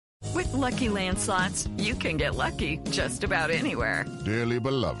With Lucky Land Slots, you can get lucky just about anywhere. Dearly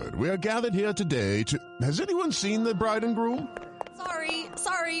beloved, we are gathered here today to... Has anyone seen the bride and groom?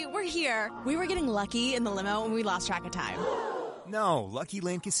 Sorry, we're here. We were getting lucky in the limo and we lost track of time. No, Lucky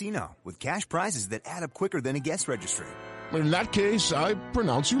Land Casino, with cash prizes that add up quicker than a guest registry. In that case, I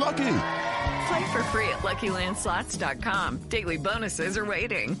pronounce you lucky. Play for free at LuckyLandSlots.com. Daily bonuses are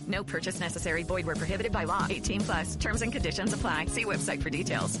waiting. No purchase necessary. Void where prohibited by law. 18+. Terms and conditions apply. See website for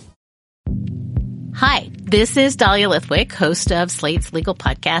details. Hi, this is Dahlia Lithwick, host of Slate's legal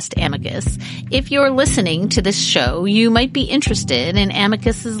podcast, Amicus. If you're listening to this show, you might be interested in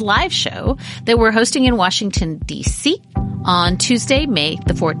Amicus's live show that we're hosting in Washington, D.C. on Tuesday, May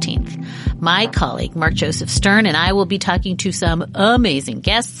the 14th. My colleague, Mark Joseph Stern, and I will be talking to some amazing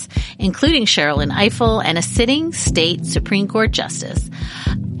guests, including Sherrilyn Ifill and a sitting state Supreme Court justice,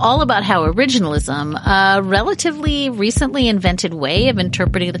 all about how originalism, a relatively recently invented way of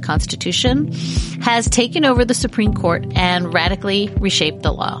interpreting the Constitution, has taken over the Supreme Court and radically reshaped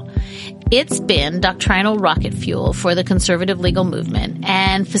the law. It's been doctrinal rocket fuel for the conservative legal movement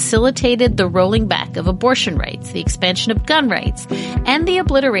and facilitated the rolling back of abortion rights, the expansion of gun rights, and the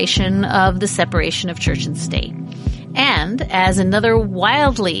obliteration of the separation of church and state. And as another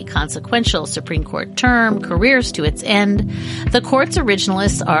wildly consequential Supreme Court term careers to its end, the court's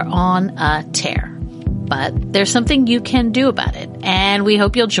originalists are on a tear. But there's something you can do about it, and we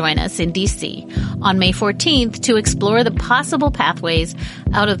hope you'll join us in D.C. on May 14th to explore the possible pathways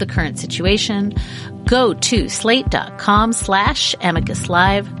out of the current situation. Go to slate.com/Amicus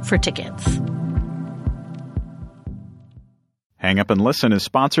Live for tickets. Hang Up and Listen is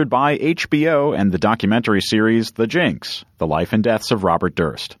sponsored by HBO and the documentary series The Jinx, The Life and Deaths of Robert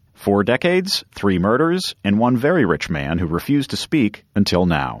Durst. 4 decades, 3 murders, and 1 very rich man who refused to speak until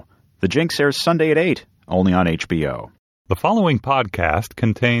now. The Jinx airs Sunday at 8, only on HBO. The following podcast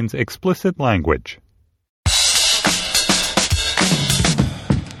contains explicit language.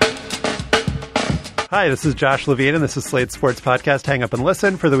 Hi, this is Josh Levine, and this is Slate's sports podcast, Hang Up and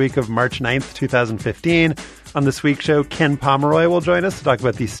Listen, for the week of March 9th, 2015. On this week's show, Ken Pomeroy will join us to talk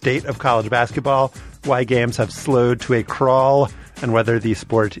about the state of college basketball, why games have slowed to a crawl, and whether the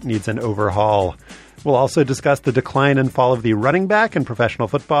sport needs an overhaul. We'll also discuss the decline and fall of the running back in professional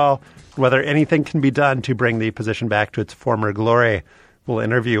football, whether anything can be done to bring the position back to its former glory. We'll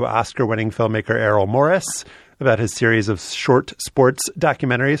interview Oscar-winning filmmaker Errol Morris about his series of short sports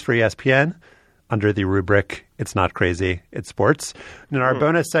documentaries for ESPN under the rubric, It's Not Crazy, It's Sports. And in our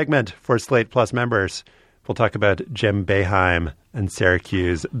bonus segment for Slate Plus members, we'll talk about Jim Boeheim and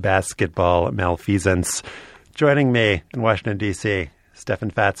Syracuse basketball malfeasance. Joining me in Washington, D.C.,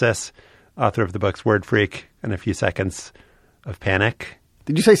 Stefan Fatsis, author of the books Word Freak and A Few Seconds of Panic.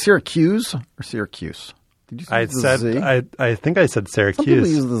 Did you say Syracuse or Syracuse? Did you say I think I said Syracuse. Some people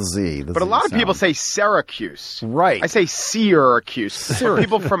use the Z. But a lot of people say Syracuse. Right. I say Syracuse. But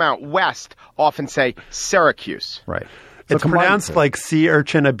people from out west often say Syracuse. Right. So it's pronounced like sea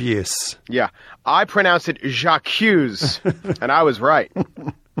urchin abuse. Yeah. I pronounce it Jacques, and I was right.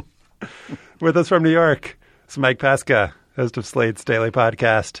 With us from New York, it's Mike Pesca, host of Slate's daily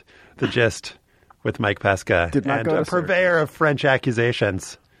podcast, The Gist with Mike Pesca. Did not and go to a purveyor of French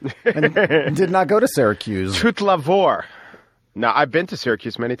accusations. And did not go to Syracuse. Tout l'avor. No, I've been to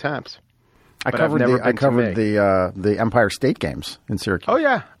Syracuse many times. I covered the Empire State Games in Syracuse. Oh,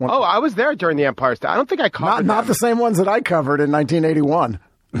 yeah. I was there during the Empire State. I don't think I covered Not the same ones that I covered in 1981.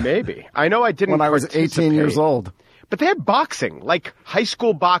 Maybe. I know I didn't when I was 18 years old. But they had boxing, like high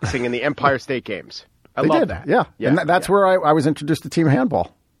school boxing in the Empire State Games. I love that. Yeah. And that's where I was introduced to team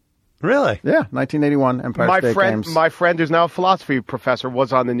handball. Really? Yeah, 1981 Empire State Games. My friend, who's now a philosophy professor,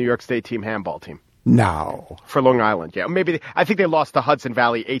 was on the New York State team handball team. No. For Long Island, yeah. I think they lost to Hudson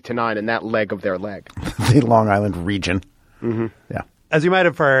Valley 8-9 in that leg of their leg. The Long Island region. Mm-hmm. Yeah. As you might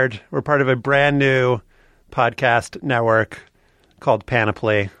have heard, we're part of a brand new podcast network called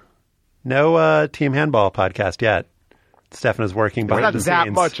Panoply. No team handball podcast yet. Stefan is working behind the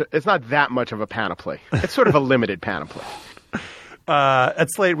scenes. It's not that much of a panoply. It's sort of a limited panoply. At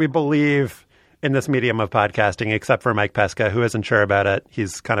Slate, we believe in this medium of podcasting, except for Mike Pesca, who isn't sure about it.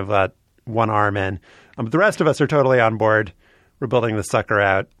 He's kind of got one arm in. But the rest of us are totally on board. We're building this sucker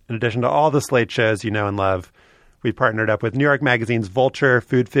out. In addition to all the Slate shows you know and love, we partnered up with New York Magazine's Vulture,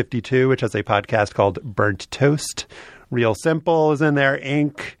 Food 52, which has a podcast called Burnt Toast. Real Simple is in there,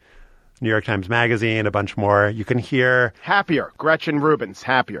 Inc., New York Times Magazine, a bunch more. You can hear... Happier. Gretchen Rubin's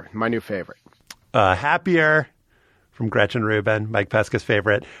Happier, my new favorite. Happier from Gretchen Rubin, Mike Pesca's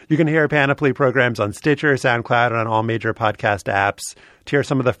favorite. You can hear Panoply programs on Stitcher, SoundCloud, and on all major podcast apps. To hear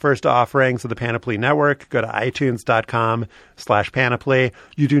some of the first offerings of the Panoply Network, go to itunes.com/Panoply.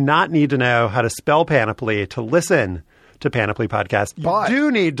 You do not need to know how to spell Panoply to listen to Panoply Podcast. You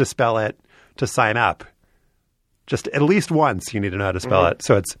do need to spell it to sign up. Just at least once you need to know how to spell it.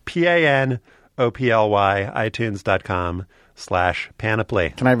 So it's PANOPLY,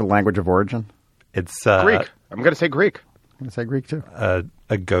 itunes.com/Panoply. Can I have a language of origin? It's Greek. I'm going to say Greek. I'm going to say Greek too.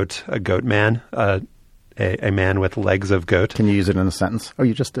 A goat man, a man with legs of goat. Can you use it in a sentence? Oh,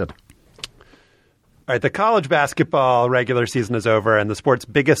 you just did. All right, the college basketball regular season is over, and the sport's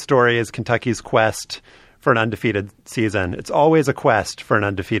biggest story is Kentucky's quest for an undefeated season. It's always a quest for an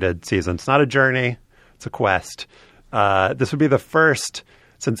undefeated season. It's not a journey. It's a quest. This would be the first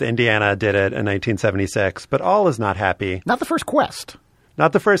since Indiana did it in 1976, but all is not happy. Not the first quest.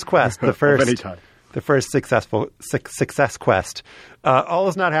 Not the first quest. The first, any time. The first success quest. All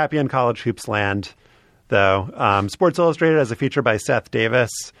is not happy in college hoops land, though. Sports Illustrated has a feature by Seth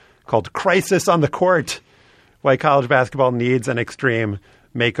Davis called "Crisis on the Court: Why College Basketball Needs an Extreme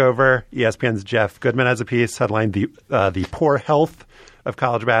Makeover." ESPN's Jeff Goodman has a piece headlined "The Poor Health of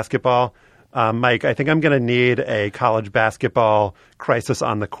College Basketball." Mike, I think I'm going to need a college basketball crisis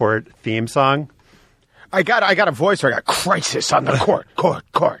on the court theme song. I got a voice where I got crisis on the court.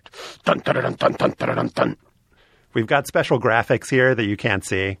 Dun, dun, dun, dun, dun, dun, dun, dun. We've got special graphics here that you can't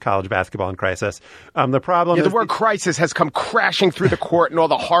see. College basketball in crisis. The problem is the word crisis has come crashing through the court, and all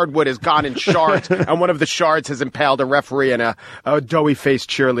the hardwood has gone in shards, and one of the shards has impaled a referee and a doughy-faced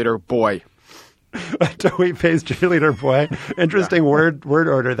cheerleader boy. A doughy-faced cheerleader boy. Interesting word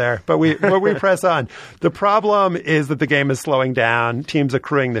order there. But we press on. The problem is that the game is slowing down. Teams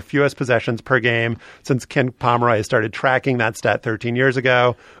accruing the fewest possessions per game since Ken Pomeroy started tracking that stat 13 years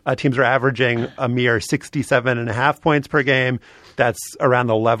ago. Teams are averaging a mere 67.5 points per game. That's around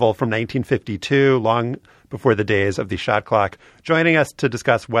the level from 1952, long before the days of the shot clock. Joining us to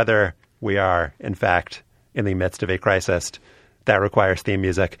discuss whether we are, in fact, in the midst of a crisis that requires theme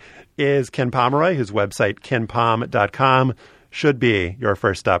music is Ken Pomeroy, whose website, kenpom.com, should be your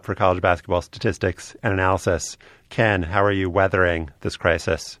first stop for college basketball statistics and analysis. Ken, how are you weathering this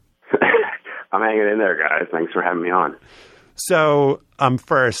crisis? I'm hanging in there, guys. Thanks for having me on. So,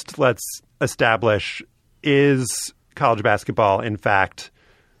 first, let's establish, is college basketball, in fact,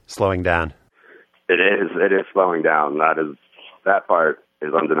 slowing down? It is slowing down. That part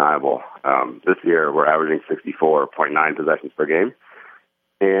is undeniable. This year, we're averaging 64.9 possessions per game.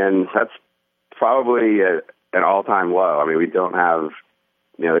 And that's probably an all-time low. I mean, we don't have,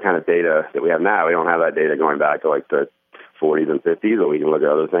 the kind of data that we have now. We don't have that data going back to like the 40s and 50s, but we can look at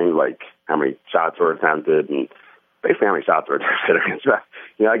other things like how many shots were attempted and basically how many shots were attempted.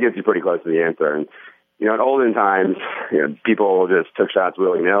 That gets you pretty close to the answer. And, in olden times, people just took shots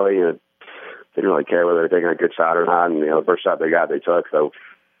willy-nilly and didn't really care whether they were taking a good shot or not. And, the first shot they got, they took. So,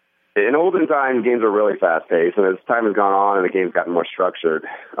 in olden times, games were really fast-paced, and as time has gone on and the game's gotten more structured,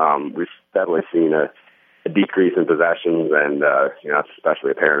 we've definitely seen a decrease in possessions, and that's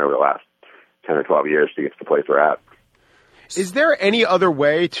especially apparent over the last 10 or 12 years to get to the place we're at. Is there any other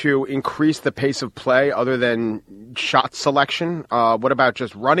way to increase the pace of play other than shot selection? What about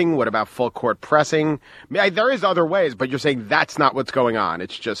just running? What about full-court pressing? There is other ways, but you're saying that's not what's going on.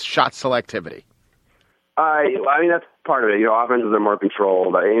 It's just shot selectivity. I mean, that's part of it. Offenses are more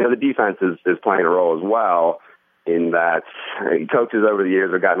controlled. The defense is playing a role as well in that coaches over the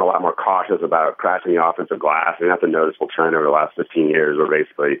years have gotten a lot more cautious about crashing the offensive glass. I mean, that's a noticeable trend over the last 15 years where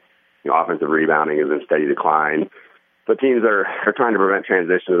basically offensive rebounding is in steady decline. But teams are trying to prevent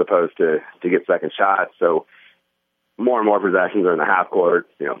transition as opposed to get second shots. So more and more possessions are in the half court.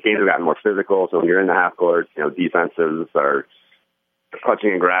 Games have gotten more physical. So when you're in the half court, defenses are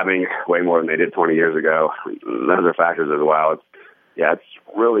clutching and grabbing way more than they did 20 years ago. Those are factors as well.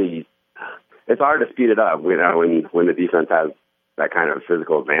 It's hard to speed it up, when the defense has that kind of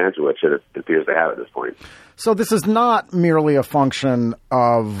physical advantage, which it appears they have at this point. So this is not merely a function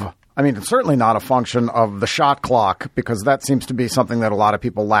of, it's certainly not a function of the shot clock, because that seems to be something that a lot of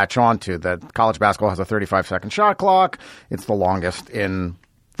people latch onto, that college basketball has a 35-second shot clock. It's the longest in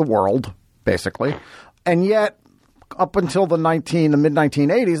the world, basically. And yet, up until the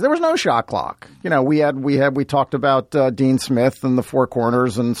mid-1980s, there was no shot clock. We talked about Dean Smith and the four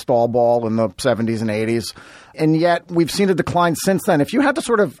corners and stall ball in the 70s and 80s. And yet we've seen a decline since then. If you had to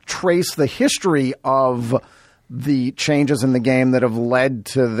sort of trace the history of the changes in the game that have led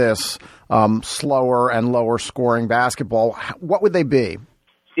to this slower and lower scoring basketball, what would they be?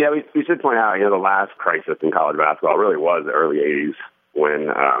 Yeah, we should point out, the last crisis in college basketball really was the early 80s when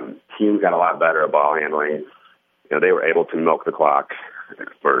teams got a lot better at ball handling. they were able to milk the clock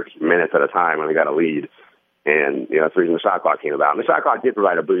for minutes at a time when they got a lead. And, that's the reason the shot clock came about. And the shot clock did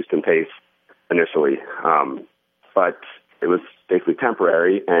provide a boost in pace initially, but it was basically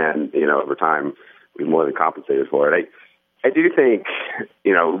temporary, and, over time, we more than compensated for it. I do think,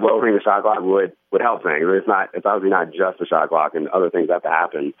 lowering the shot clock would help things. It's obviously not just the shot clock, and other things have to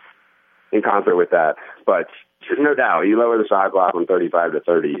happen in concert with that. But there's no doubt, you lower the shot clock from 35 to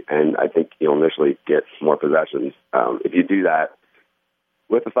 30, and I think you'll initially get more possessions. If you do that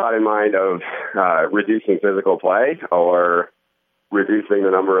with the thought in mind of reducing physical play or reducing the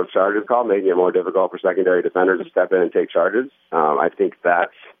number of charges called, making it more difficult for secondary defenders to step in and take charges, I think that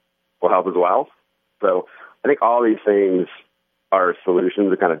will help as well. So I think all these things are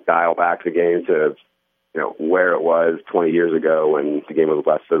solutions to kind of dial back the game to, where it was 20 years ago when the game was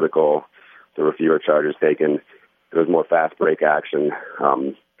less physical. There were fewer charges taken. There was more fast break action.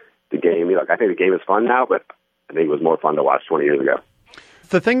 The game, I think the game is fun now, but I think it was more fun to watch 20 years ago.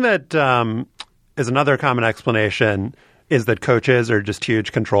 The thing that is another common explanation is that coaches are just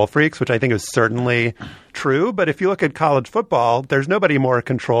huge control freaks, which I think is certainly true. But if you look at college football, there's nobody more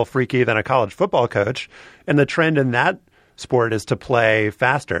control freaky than a college football coach. And the trend in that sport is to play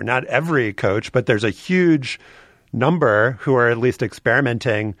faster. Not every coach, but there's a huge number who are at least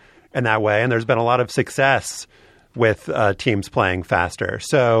experimenting in that way. And there's been a lot of success with teams playing faster.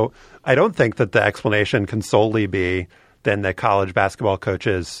 So I don't think that the explanation can solely be then that college basketball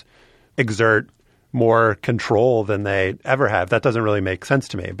coaches exert more control than they ever have. That doesn't really make sense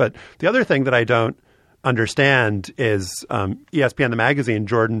to me. But the other thing that I don't understand is ESPN The Magazine,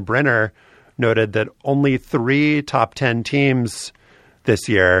 Jordan Brenner, noted that only 3 top 10 teams this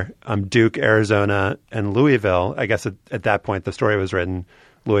year, Duke, Arizona, and Louisville, I guess at that point the story was written,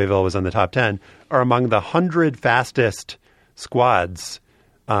 Louisville was in the top 10, are among the 100 fastest squads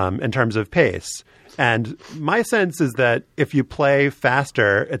in terms of pace. And my sense is that if you play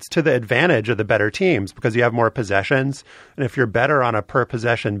faster, it's to the advantage of the better teams because you have more possessions. And if you're better on a per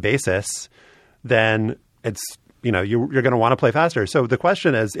possession basis, then it's, you're going to want to play faster. So the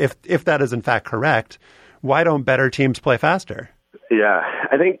question is, if that is in fact correct, why don't better teams play faster? Yeah,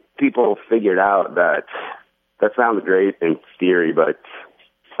 I think people figured out that sounds great in theory, but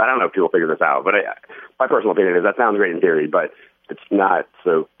I don't know if people figure this out. But my personal opinion is that sounds great in theory, but it's not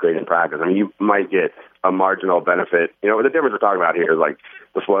so great in practice. I mean, you might get a marginal benefit. The difference we're talking about here is like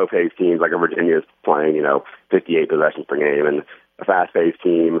the slow-paced teams, like Virginia is playing, 58 possessions per game, and a fast-paced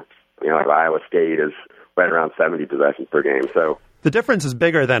team, like Iowa State is right around 70 possessions per game. So the difference is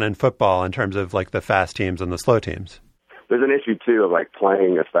bigger than in football in terms of like the fast teams and the slow teams. There's an issue too of like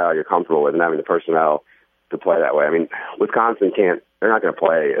playing a style you're comfortable with and having the personnel to play that way. I mean, Wisconsin they're not going to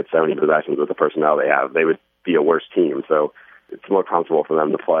play at 70 possessions with the personnel they have. They would be a worse team. So it's more comfortable for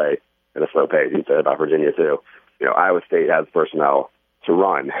them to play at a slow pace. You said about Virginia too. Iowa State has personnel to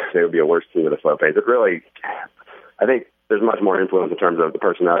run. They would be a worse team at a slow pace. It really, I think there's much more influence in terms of the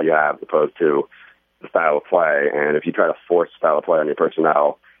personnel you have as opposed to the style of play. And if you try to force style of play on your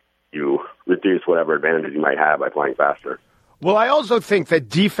personnel, you reduce whatever advantages you might have by playing faster. Well, I also think that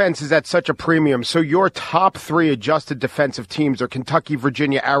defense is at such a premium. So your top 3 adjusted defensive teams are Kentucky,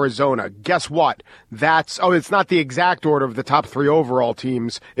 Virginia, Arizona. Guess what? It's not the exact order of the top 3 overall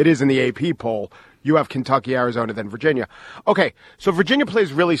teams. It is in the AP poll. You have Kentucky, Arizona, then Virginia. Okay, so Virginia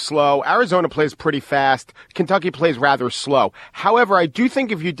plays really slow. Arizona plays pretty fast. Kentucky plays rather slow. However, I do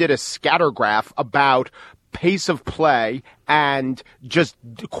think if you did a scatter graph about pace of play and just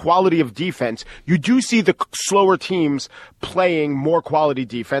quality of defense, you do see the slower teams playing more quality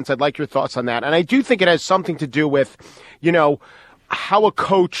defense. I'd like your thoughts on that. And I do think it has something to do with, how a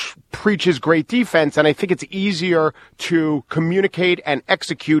coach preaches great defense. And I think it's easier to communicate and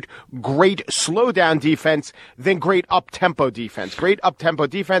execute great slow-down defense than great up-tempo defense. Great up-tempo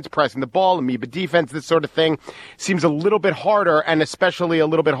defense, pressing the ball, amoeba defense, this sort of thing seems a little bit harder, and especially a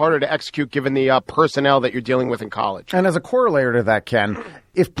little bit harder to execute given the personnel that you're dealing with in college. And as a corollary to that, Ken,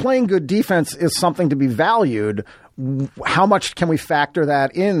 if playing good defense is something to be valued, how much can we factor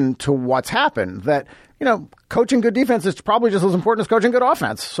that into what's happened? That, coaching good defense is probably just as important as coaching good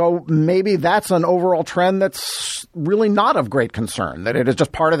offense. So maybe that's an overall trend that's really not of great concern, that it is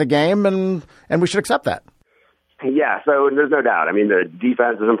just part of the game and we should accept that. Yeah, so there's no doubt. I mean, the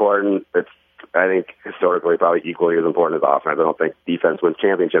defense is important. It's, I think, historically probably equally as important as offense. I don't think defense wins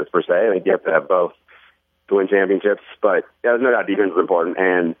championships per se. I think you have to have both to win championships. But yeah, there's no doubt defense is important.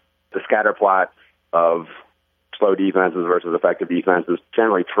 And the scatter plot of slow defenses versus effective defenses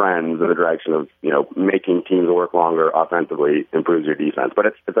generally trends in the direction of, making teams work longer offensively improves your defense. But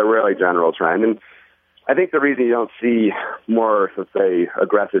it's a really general trend. And I think the reason you don't see more, let's say,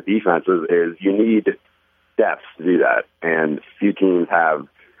 aggressive defenses is you need depth to do that, and few teams have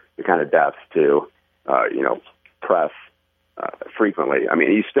the kind of depth to, press frequently. I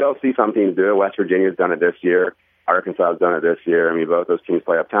mean, you still see some teams do it. West Virginia's done it this year. Arkansas has done it this year. I mean, both those teams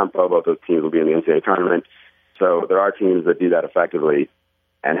play up tempo. Both those teams will be in the NCAA tournament. So there are teams that do that effectively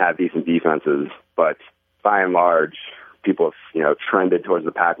and have decent defenses. But by and large, people have, trended towards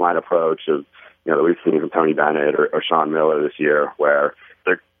the pack line approach of, that we've seen from Tony Bennett or Sean Miller this year, where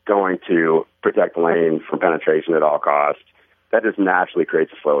they're going to protect the lane from penetration at all costs. That just naturally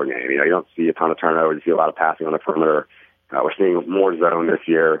creates a slower game. You don't see a ton of turnovers. You see a lot of passing on the perimeter. We're seeing more zone this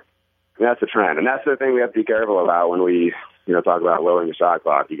year. And that's the trend. And that's the thing we have to be careful about when we, talk about lowering the shot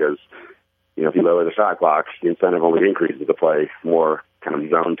clock, because, if you lower the shot clock, the incentive only increases to play more kind of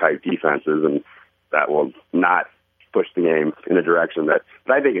zone-type defenses, and that will not push the game in a direction that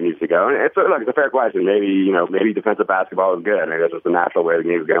I think it needs to go. And it's a fair question. Maybe defensive basketball is good. Maybe that's just the natural way the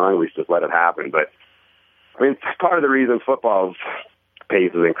game is going. We should just let it happen. But, I mean, part of the reason football's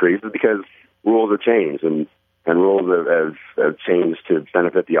pace has increased is because rules have changed, and rules have changed to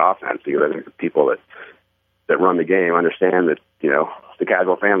benefit the offense, because I think the people that run the game understand that, the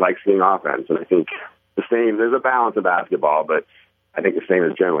casual fan likes seeing offense. And I think there's a balance of basketball, but I think the same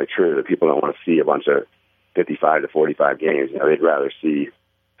is generally true, that people don't want to see a bunch of 55 to 45 games. They'd rather see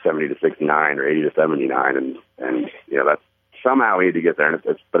 70 to 69 or 80 to 79, and that's somehow we need to get there,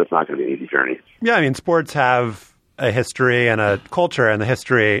 but it's not going to be an easy journey. Yeah, I mean, sports have a history and a culture, and the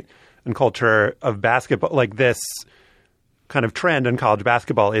history and culture of basketball, like this kind of trend in college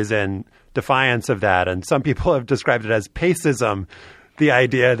basketball, is in defiance of that. And some people have described it as paceism, the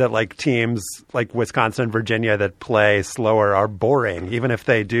idea that like teams like Wisconsin and Virginia that play slower are boring, even if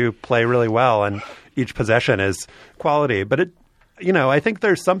they do play really well and each possession is quality. But I think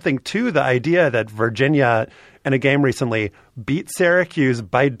there's something to the idea that Virginia in a game recently beat Syracuse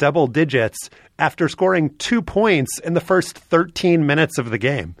by double digits after scoring 2 points in the first 13 minutes of the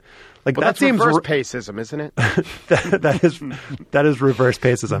game. Like, well, that seems reverse paceism, isn't it? that is reverse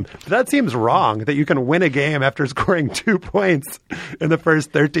paceism. But that seems wrong, that you can win a game after scoring 2 points in the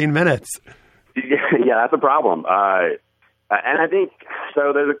first 13 minutes. Yeah, that's a problem. And I think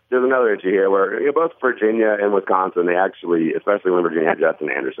so. There's another issue here where both Virginia and Wisconsin, they actually, especially when Virginia had Justin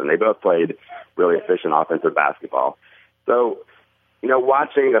Anderson, they both played really efficient offensive basketball. So,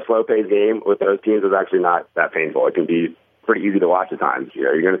 watching a slow-paced game with those teams is actually not that painful. It can be pretty easy to watch at times.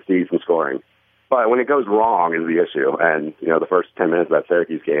 You're going to see some scoring. But when it goes wrong is the issue. And, the first 10 minutes of that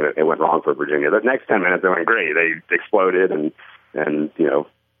Syracuse game, it went wrong for Virginia. The next 10 minutes, it went great. They exploded and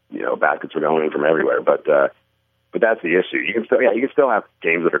baskets were going in from everywhere. But that's the issue. You can still have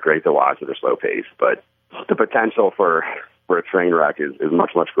games that are great to watch that are slow paced, but the potential for a train wreck is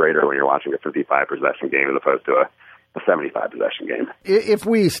much, much greater when you're watching a 55 possession game as opposed to a 75 possession game. If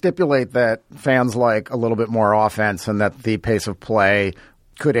we stipulate that fans like a little bit more offense and that the pace of play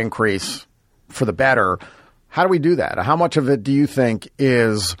could increase for the better, how do we do that? How much of it do you think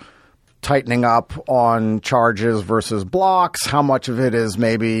is tightening up on charges versus blocks? How much of it is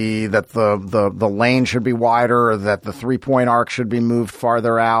maybe that the lane should be wider, or that the three-point arc should be moved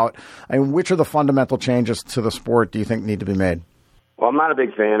farther out? I mean, which of the fundamental changes to the sport do you think need to be made? Well, I'm not a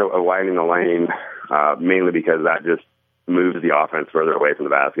big fan of widening the lane, mainly because that just moves the offense further away from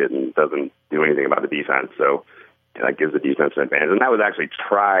the basket and doesn't do anything about the defense. So that gives the defense an advantage. And that was actually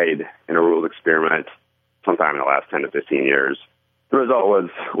tried in a rules experiment sometime in the last 10 to 15 years. The result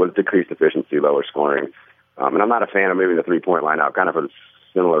was decreased efficiency, lower scoring. And I'm not a fan of moving the three-point line out, kind of for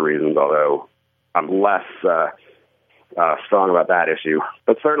similar reasons, although I'm less strong about that issue.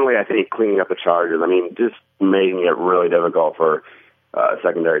 But certainly I think cleaning up the charges, just making it really difficult for a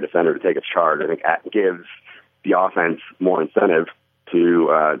secondary defender to take a charge, I think gives the offense more incentive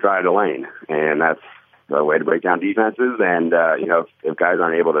to drive the lane. And that's a way to break down defenses. And, if guys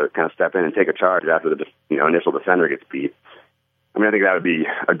aren't able to kind of step in and take a charge after the initial defender gets beat, I think that would be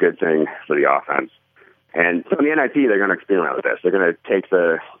a good thing for the offense. And so in the NIT, they're going to experiment with this. They're going to take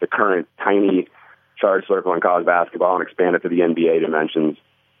the current tiny charge circle in college basketball and expand it to the NBA dimensions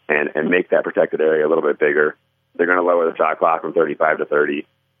and make that protected area a little bit bigger. They're going to lower the shot clock from 35 to 30.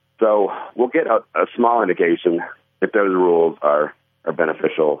 So we'll get a small indication if those rules are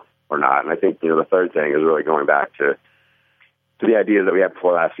beneficial or not. And I think, the third thing is really going back to the ideas that we had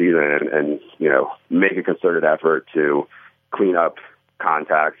before last season and make a concerted effort to clean up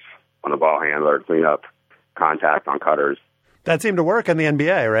contacts on the ball handler, clean up contact on cutters. That seemed to work in the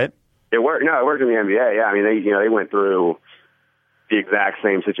NBA, right? It worked. No, it worked in the NBA. Yeah, they went through the exact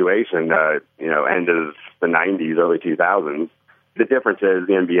same situation. End of the '90s, early 2000s. The difference is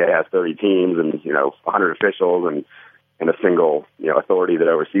the NBA has 30 teams and 100 officials and a single authority that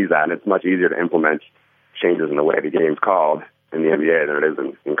oversees that, and it's much easier to implement changes in the way the game's called in the NBA than it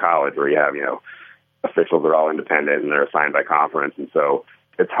is in college, where you have, officials are all independent and they're assigned by conference. And so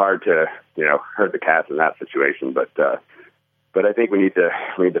it's hard to, hurt the Cats in that situation. But I think we need to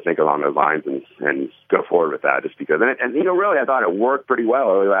think along those lines and go forward with that, just because. And really, I thought it worked pretty well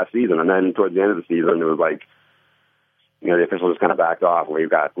early last season. And then towards the end of the season, it was like, the officials just kind of backed off, and we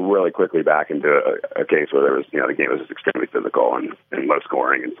got really quickly back into a case where there was, the game was just extremely physical and low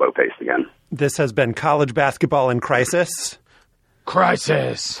scoring and slow paced again. This has been College Basketball in Crisis.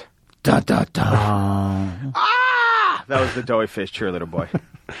 Crisis. Da da da. Ah! That was the Doughy Fish cheerleader boy.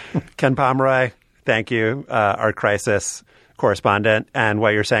 Ken Pomeroy, thank you, our Crisis correspondent. And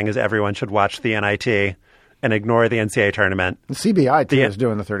what you're saying is everyone should watch the NIT and ignore the NCAA tournament. The CBI is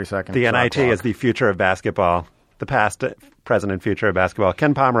doing the 30-second. The NIT is the future of basketball. The past, present, and future of basketball.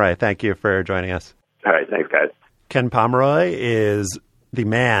 Ken Pomeroy, thank you for joining us. All right, thanks, guys. Ken Pomeroy is the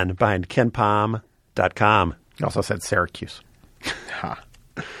man behind KenPom.com. He also said Syracuse.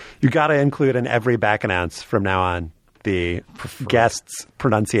 You got to include in every back announce from now on the guest's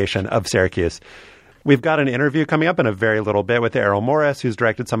pronunciation of Syracuse. We've got an interview coming up in a very little bit with Errol Morris, who's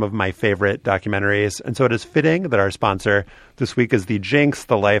directed some of my favorite documentaries. And so it is fitting that our sponsor this week is The Jinx,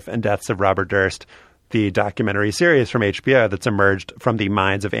 The Life and Deaths of Robert Durst, the documentary series from HBO that's emerged from the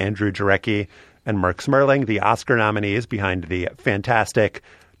minds of Andrew Jarecki and Mark Smerling, the Oscar nominees behind the fantastic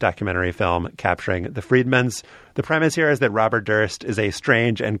documentary film Capturing the Friedmans. The premise here is that Robert Durst is a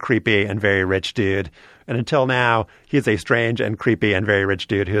strange and creepy and very rich dude. And until now, he is a strange and creepy and very rich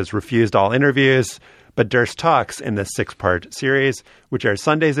dude who has refused all interviews. But Durst talks in this 6-part series, which airs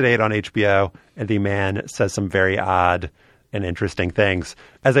Sundays at 8 on HBO. And the man says some very odd and interesting things.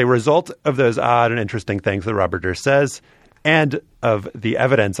 As a result of those odd and interesting things that Robert Durst says, and of the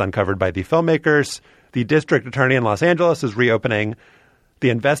evidence uncovered by the filmmakers, the district attorney in Los Angeles is reopening the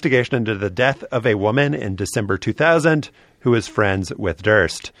investigation into the death of a woman in December 2000 who is friends with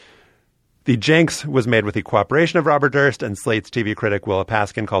Durst. The Jinx was made with the cooperation of Robert Durst, and Slate's TV critic Willa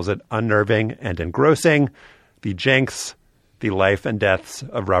Paskin calls it unnerving and engrossing. The Jinx, The Life and Deaths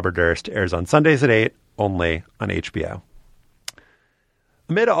of Robert Durst, airs on Sundays at 8, only on HBO.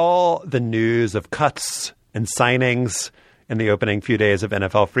 Amid all the news of cuts and signings in the opening few days of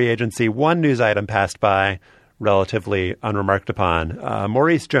NFL free agency, one news item passed by relatively unremarked upon.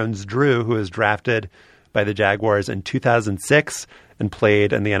 Maurice Jones-Drew, who was drafted by the Jaguars in 2006 and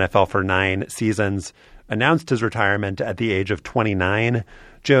played in the NFL for 9 seasons, announced his retirement at the age of 29.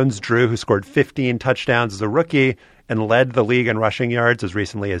 Jones-Drew, who scored 15 touchdowns as a rookie and led the league in rushing yards as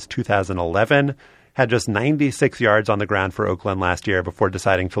recently as 2011, had just 96 yards on the ground for Oakland last year before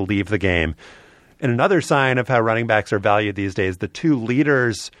deciding to leave the game. In another sign of how running backs are valued these days, the 2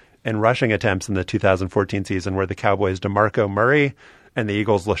 leaders in rushing attempts in the 2014 season were the Cowboys' DeMarco Murray and the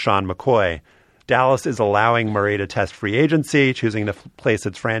Eagles' LaShawn McCoy. Dallas is allowing Murray to test free agency, choosing to place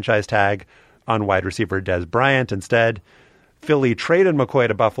its franchise tag on wide receiver Dez Bryant instead. Philly traded McCoy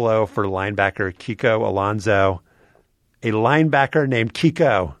to Buffalo for linebacker Kiko Alonso. A linebacker named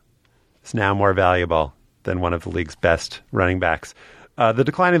Kiko is now more valuable than one of the league's best running backs. The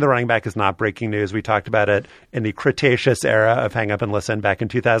decline of the running back is not breaking news. We talked about it in the Cretaceous era of Hang Up and Listen back in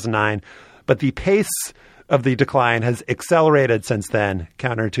 2009. But the pace of the decline has accelerated since then,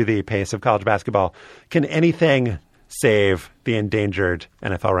 counter to the pace of college basketball. Can anything save the endangered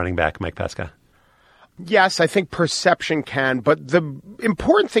NFL running back, Mike Pesca? Yes, I think perception can. But the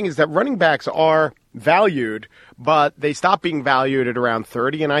important thing is that running backs are valued, but they stop being valued at around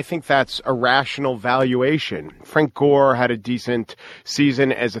 30, and I think that's a rational valuation. Frank Gore had a decent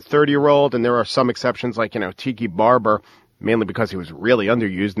season as a 30-year-old, and there are some exceptions like, Tiki Barber, mainly because he was really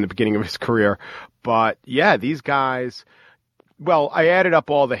underused in the beginning of his career. But, yeah, these guys, well, I added up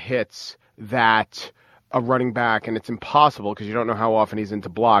all the hits that a running back, and it's impossible because you don't know how often he's into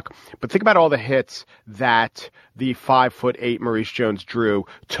block. But think about all the hits that the 5'8" Maurice Jones-Drew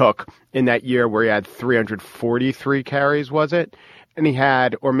took in that year where he had 343 carries, was it? And he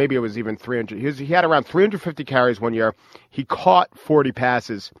had, or maybe it was even 300. He had around 350 carries one year. He caught 40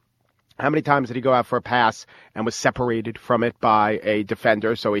 passes. How many times did he go out for a pass and was separated from it by a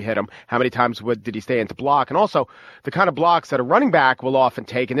defender, so he hit him? How many times did he stay into block? And also, the kind of blocks that a running back will often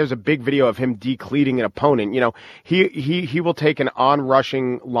take, and there's a big video of him decleating an opponent. He will take an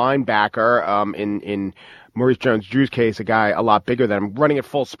on-rushing linebacker in Maurice Jones-Drew's case, a guy a lot bigger than him, running at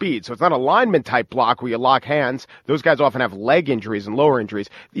full speed. So it's not a lineman type block where you lock hands. Those guys often have leg injuries and lower injuries.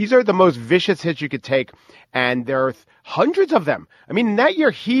 These are the most vicious hits you could take, and there are hundreds of them. I mean, that year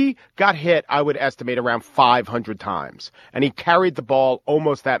he got hit, I would estimate, around 500 times. And he carried the ball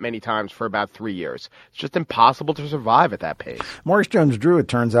almost that many times for about 3 years. It's just impossible to survive at that pace. Maurice Jones-Drew, it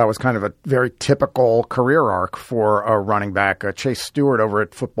turns out, was kind of a very typical career arc for a running back. Chase Stewart over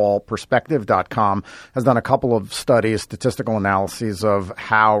at footballperspective.com has done a couple of studies, statistical analyses of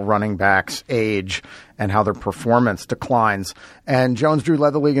how running backs age and how their performance declines. And Jones-Drew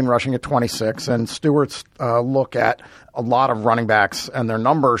led the league in rushing at 26, and Stewart's look at a lot of running backs, and their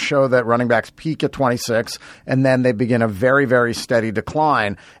numbers show that running backs peak at 26, and then they begin a very, very steady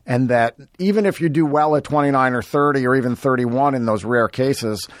decline, and that even if you do well at 29 or 30 or even 31 in those rare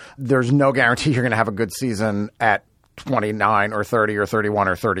cases, there's no guarantee you're going to have a good season at 29 or 30 or 31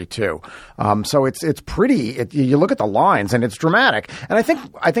 or 32. So it's pretty, you look at the lines and it's dramatic. And I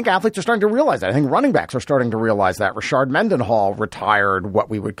think athletes are starting to realize that. I think running backs are starting to realize that. Rashard Mendenhall retired what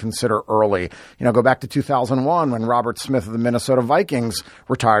we would consider early. Go back to 2001 when Robert Smith of the Minnesota Vikings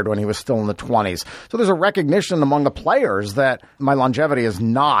retired when he was still in the 20s. So there's a recognition among the players that my longevity is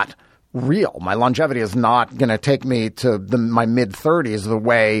not real. My longevity is not going to take me to my mid-30s the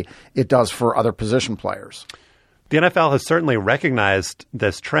way it does for other position players. The NFL has certainly recognized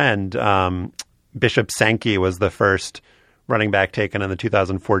this trend. Bishop Sankey was the first running back taken in the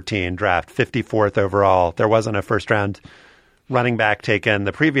 2014 draft, 54th overall. There wasn't a first-round running back taken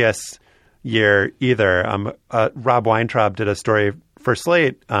the previous year either. Rob Weintraub did a story for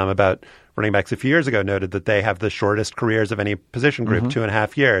Slate about running backs a few years ago, noted that they have the shortest careers of any position group,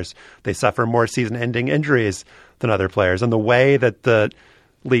 2.5 years. They suffer more season-ending injuries than other players. And the way that the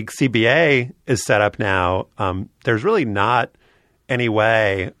league CBA is set up now, there's really not any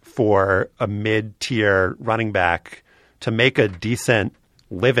way for a mid-tier running back to make a decent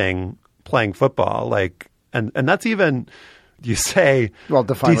living playing football. And that's even, you say, well,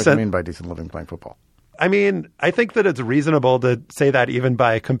 define what you mean by decent living playing football. I mean, I think that it's reasonable to say that even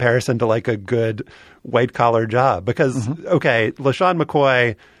by comparison to a good white-collar job. Because, okay, LaShawn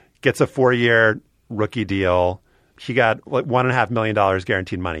McCoy gets a 4-year rookie deal. He got $1.5 million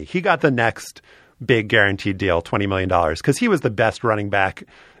guaranteed money. He got the next big guaranteed deal, $20 million, because he was the best running back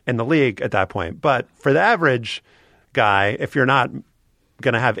in the league at that point. But for the average guy, if you're not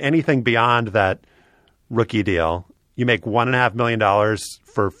going to have anything beyond that rookie deal, you make $1.5 million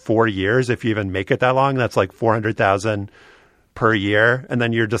for 4 years. If you even make it that long, that's like $400,000 per year. And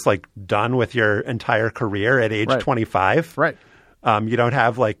then you're just done with your entire career at age 25. Right. You don't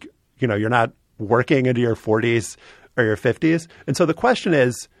have you're not working into your 40s or your 50s. And so the question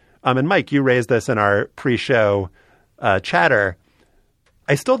is, and Mike, you raised this in our pre-show chatter,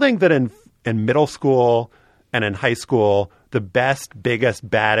 I still think that in middle school and in high school, the best, biggest,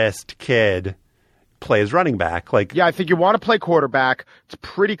 baddest kid plays running back. Yeah, I think you want to play quarterback. It's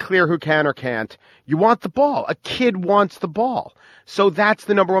pretty clear who can or can't. You want the ball. A kid wants the ball. So that's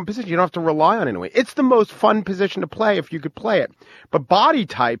the number one position. You don't have to rely on it anyway. It's the most fun position to play if you could play it. But body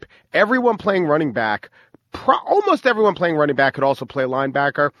type, everyone playing running back, almost everyone playing running back could also play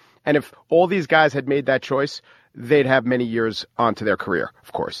linebacker. And if all these guys had made that choice, they'd have many years onto their career.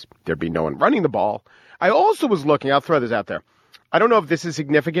 Of course, there'd be no one running the ball. I also was looking, I'll throw this out there. I don't know if this is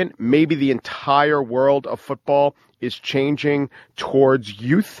significant. Maybe the entire world of football is changing towards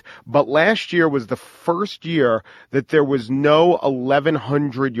youth. But last year was the first year that there was no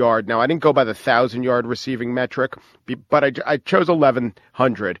 1,100 yard. Now, I didn't go by the 1,000-yard receiving metric, but I chose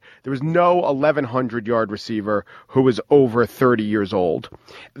 1,100. There was no 1,100-yard receiver who was over 30 years old.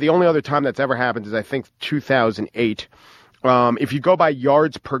 The only other time that's ever happened is, I think, 2008. If you go by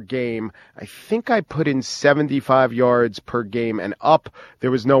yards per game, I think I put in 75 yards per game and up.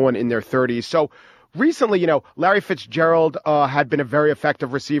 There was no one in their 30s. So recently, Larry Fitzgerald had been a very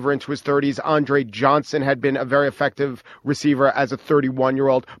effective receiver into his 30s. Andre Johnson had been a very effective receiver as a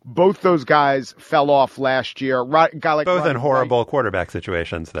 31-year-old. Both those guys fell off last year. Both in horrible quarterback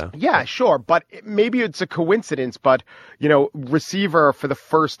situations, though. Yeah, sure. But maybe it's a coincidence. But, receiver for the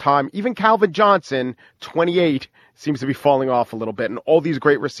first time, even Calvin Johnson, 28, seems to be falling off a little bit. And all these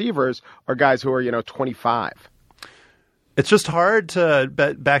great receivers are guys who are, 25. It's just hard to,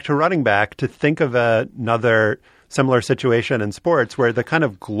 back to running back, to think of another similar situation in sports where the kind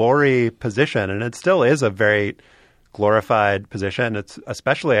of glory position, and it still is a very glorified position, it's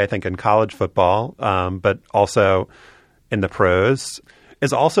especially, I think, in college football, but also in the pros,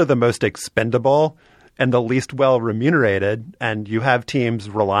 is also the most expendable and the least well remunerated. And you have teams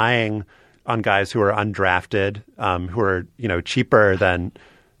relying on guys who are undrafted, who are, cheaper than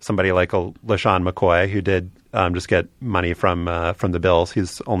somebody like a LaShawn McCoy, who did just get money from the Bills.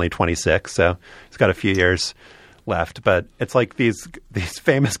 He's only 26, so he's got a few years left. But it's like these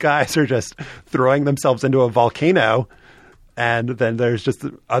famous guys are just throwing themselves into a volcano, and then there's just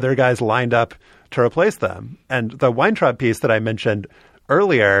other guys lined up to replace them. And the Weintraub piece that I mentioned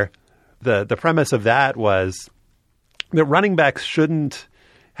earlier, the premise of that was that running backs shouldn't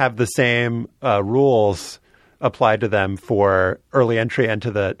have the same rules applied to them for early entry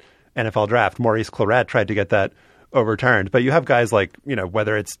into the NFL draft. Maurice Clarett tried to get that overturned. But you have guys like,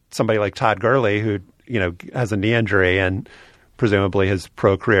 whether it's somebody like Todd Gurley, who, has a knee injury and presumably his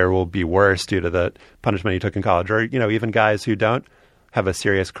pro career will be worse due to the punishment he took in college, or, even guys who don't have a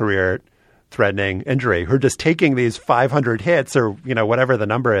serious career-threatening injury, who are just taking these 500 hits or, whatever the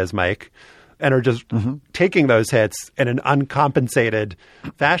number is, Mike, and are just taking those hits in an uncompensated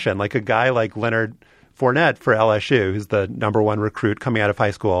fashion. Like a guy like Leonard Fournette for LSU, who's the number one recruit coming out of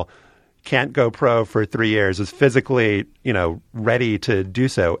high school, can't go pro for 3 years, is physically, ready to do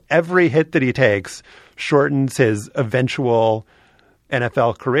so. Every hit that he takes shortens his eventual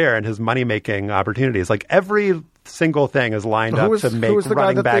NFL career and his money-making opportunities. Like every single thing is lined up to make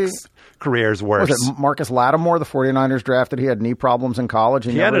running backs' careers worse. Was it Marcus Lattimore, the 49ers drafted? He had knee problems in college.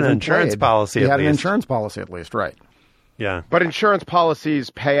 He had an insurance policy. He had an insurance policy at least, right? Yeah. But insurance policies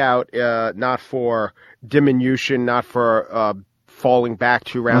pay out not for diminution, not for falling back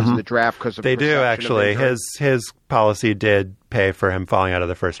 2 rounds in the draft because of they do actually. His policy did pay for him falling out of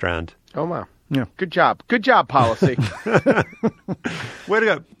the first round. Oh wow. Yeah. Good job, policy. Way to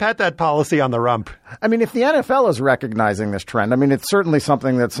go. Pat that policy on the rump. I mean, if the NFL is recognizing this trend, it's certainly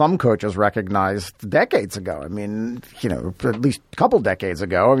something that some coaches recognized decades ago. At least a couple decades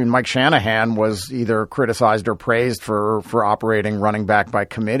ago. Mike Shanahan was either criticized or praised for operating running back by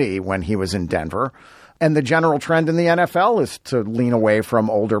committee when he was in Denver. And the general trend in the NFL is to lean away from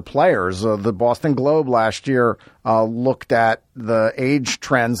older players. The Boston Globe last year looked at the age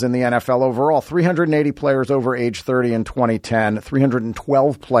trends in the NFL overall. 380 players over age 30 in 2010,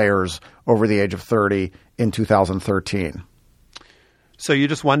 312 players over the age of 30 in 2013. So you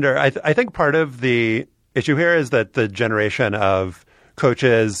just wonder, I think part of the issue here is that the generation of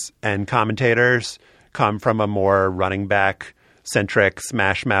coaches and commentators come from a more running back-centric,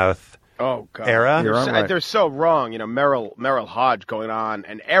 smash-mouth era. They're so wrong. Merrill Hodge going on,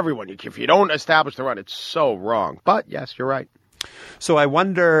 and everyone, if you don't establish the run, it's so wrong. But yes, you're right. So I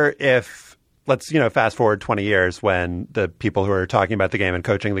wonder if, let's fast forward 20 years when the people who are talking about the game and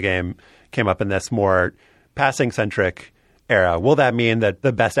coaching the game came up in this more passing-centric era. Will that mean that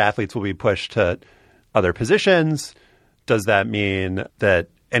the best athletes will be pushed to other positions? Does that mean that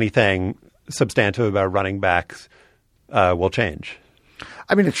anything substantive about running backs will change?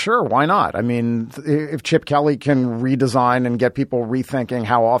 Sure, why not? If Chip Kelly can redesign and get people rethinking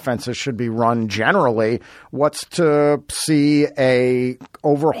how offenses should be run generally, what's to see a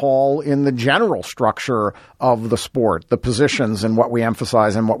overhaul in the general structure of the sport, the positions and what we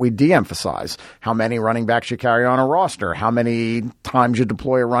emphasize and what we de-emphasize? How many running backs you carry on a roster? How many times you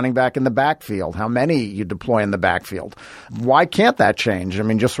deploy a running back in the backfield? How many you deploy in the backfield? Why can't that change?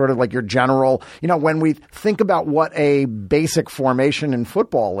 Just sort of like your general, when we think about what a basic formation in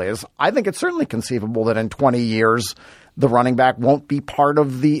football is, I think it's certainly conceivable that in 20 years, the running back won't be part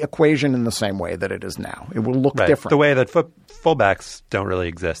of the equation in the same way that it is now. It will look different. The way that fullbacks don't really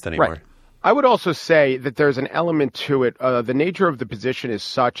exist anymore. Right. I would also say that there's an element to it. The nature of the position is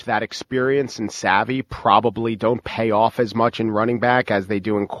such that experience and savvy probably don't pay off as much in running back as they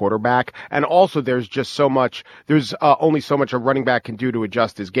do in quarterback. And also there's just there's only so much a running back can do to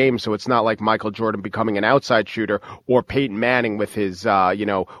adjust his game. So it's not like Michael Jordan becoming an outside shooter or Peyton Manning with his,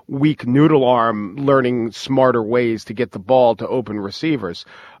 weak noodle arm learning smarter ways to get the ball to open receivers.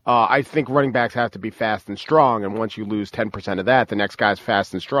 I think running backs have to be fast and strong, and once you lose 10% of that, the next guy's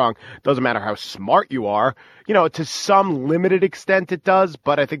fast and strong. Doesn't matter how smart you are. To some limited extent it does,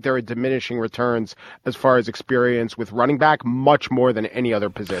 but I think there are diminishing returns as far as experience with running back much more than any other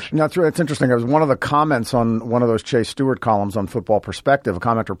position. That's right. It's interesting. It was one of the comments on one of those Chase Stewart columns on Football Perspective. A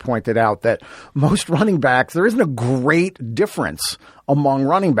commenter pointed out that most running backs, there isn't a great difference among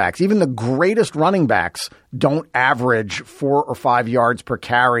running backs. Even the greatest running backs don't average 4 or 5 yards per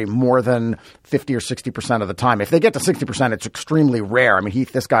carry more than 50 or 60% of the time. If they get to 60%, it's extremely rare.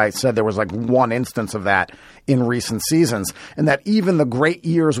 This guy said there was like one instance of that in recent seasons, and that even the great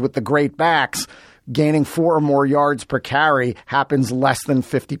years with the great backs, gaining 4 or more yards per carry happens less than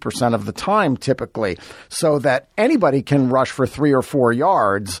 50% of the time typically, so that anybody can rush for 3 or 4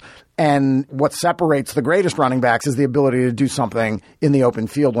 yards. And what separates the greatest running backs is the ability to do something in the open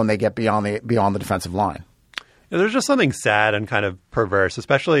field when they get beyond the defensive line. There's just something sad and kind of perverse,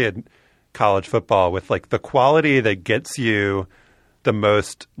 especially in college football, with like the quality that gets you the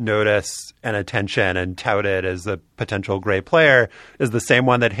most notice and attention and touted as a potential great player is the same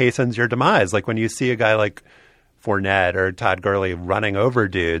one that hastens your demise. Like when you see a guy like Fournette or Todd Gurley running over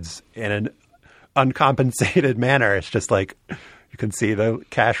dudes in an uncompensated manner, it's just like you can see the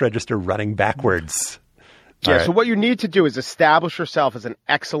cash register running backwards. Yeah, right. So what you need to do is establish yourself as an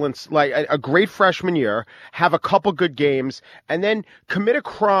excellent, like a great freshman year, have a couple good games, and then commit a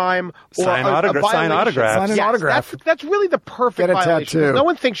crime or sign a autographs. Sign an autograph. That's really the perfect Get a violation. tattoo. No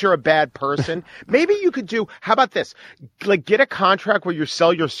one thinks you're a bad person. Maybe you could do, how about this? Like get a contract where you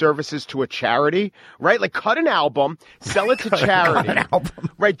sell your services to a charity, right? Like cut an album, sell it to charity.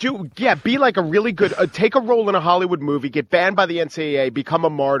 Right? Be like a really good, take a role in a Hollywood movie, get banned by the NCAA, become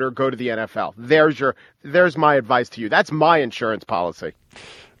a martyr, go to the NFL. There's my advice to you. That's my insurance policy.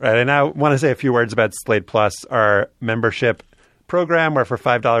 Right. I now want to say a few words about Slate Plus, our membership program where for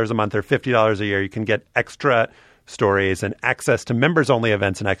 $5 a month or $50 a year, you can get extra stories and access to members-only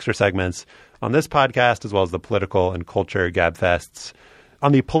events and extra segments on this podcast, as well as the political and culture gabfests.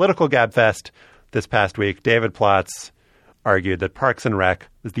 On the political gabfest this past week, David Plotz argued that Parks and Rec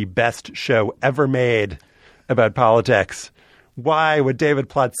is the best show ever made about politics. Why would David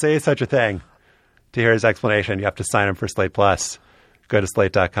Plotz say such a thing? To hear his explanation, you have to sign up for Slate Plus. Go to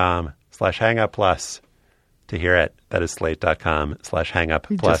slate.com/hangup+. To hear it, that is slate.com/hangup+.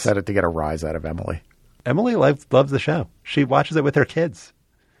 He just said it to get a rise out of Emily. Emily loves the show. She watches it with her kids.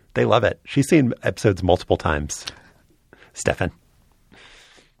 They love it. She's seen episodes multiple times. Stefan.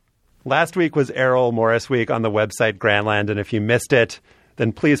 Last week was Errol Morris Week on the website Grandland, and if you missed it,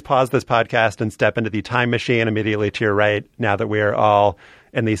 then please pause this podcast and step into the time machine immediately to your right now that we are all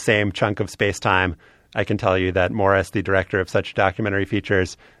in the same chunk of space-time. I can tell you that Morris, the director of such documentary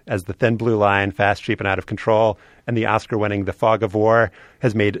features as The Thin Blue Line, Fast, Cheap, and Out of Control, and the Oscar-winning The Fog of War,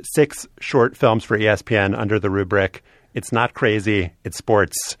 has made 6 short films for ESPN under the rubric, It's Not Crazy, It's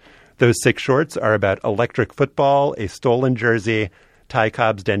Sports. Those 6 shorts are about electric football, a stolen jersey, Ty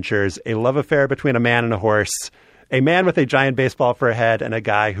Cobb's dentures, a love affair between a man and a horse, a man with a giant baseball for a head, and a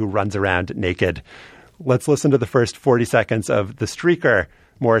guy who runs around naked. Let's listen to the first 40 seconds of The Streaker,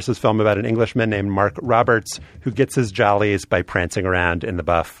 Morris's film about an Englishman named Mark Roberts who gets his jollies by prancing around in the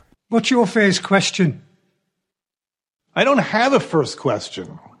buff. What's your first question? I don't have a first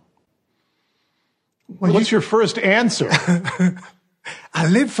question. What's your first answer? I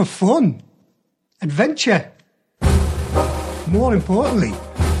live for fun, adventure. More importantly,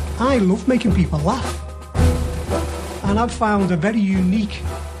 I love making people laugh. And I've found a very unique,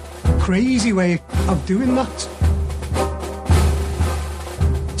 crazy way of doing that.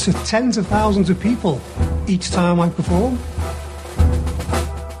 To tens of thousands of people each time I perform.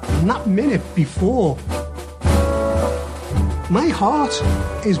 And that minute before, my heart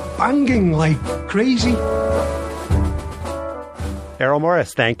is banging like crazy. Errol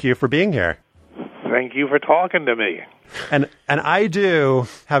Morris, thank you for being here. Thank you for talking to me. And I do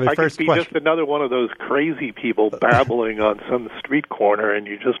have a first question. I could be question. just another one of those crazy people babbling on some street corner, and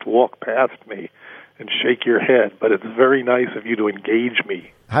you just walk past me and shake your head. But it's very nice of you to engage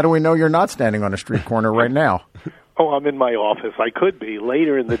me. How do we know you're not standing on a street corner right now? Oh, I'm in my office. I could be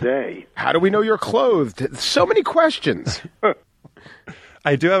later in the day. How do we know you're clothed? So many questions.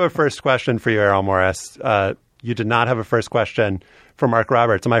 I do have a first question for you, Errol Morris. You did not have a first question for Mark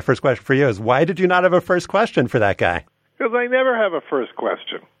Roberts. And my first question for you is, why did you not have a first question for that guy? Because I never have a first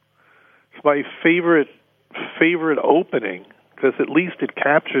question. It's my favorite opening, because at least it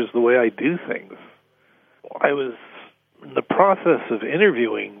captures the way I do things. I was in the process of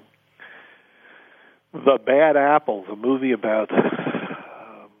interviewing The Bad Apples, a movie about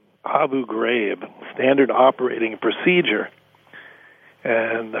Abu Ghraib, standard operating procedure.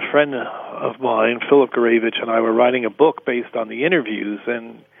 And a friend of mine, Philip Gurevich, and I were writing a book based on the interviews,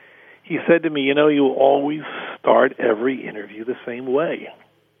 and he said to me, you know, you always start every interview the same way.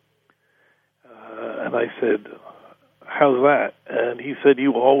 And I said, how's that? And he said,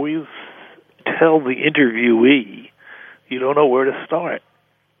 you always tell the interviewee you don't know where to start.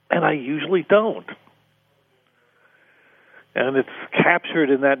 And I usually don't. And it's captured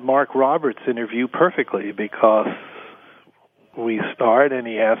in that Mark Roberts interview perfectly, because we start and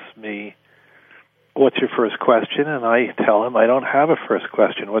he asks me, what's your first question? And I tell him I don't have a first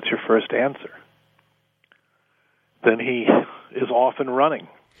question. What's your first answer? Then he is off and running.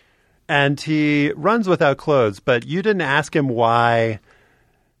 And he runs without clothes, but you didn't ask him why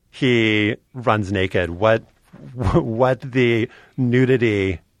he runs naked, what the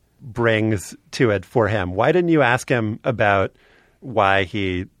nudity brings to it for him. Why didn't you ask him about why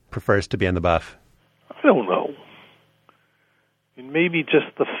he prefers to be in the buff? I don't know. And maybe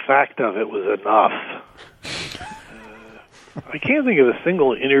just the fact of it was enough. I can't think of a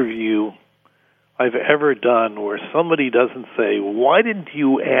single interview I've ever done where somebody doesn't say, why didn't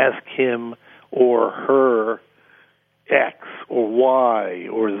you ask him or her X or Y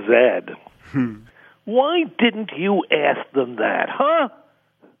or Z? Why didn't you ask them that? Huh?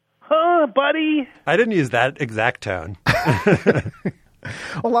 Huh, buddy? I didn't use that exact tone.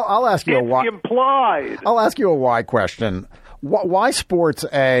 Well, I'll ask you a why. Implied. I'll ask you a why question. Why sports,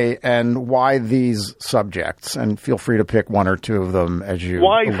 A, and why these subjects? And feel free to pick one or two of them as you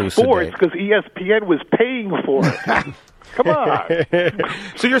elucidate. Why sports? Because ESPN was paying for it. Come on.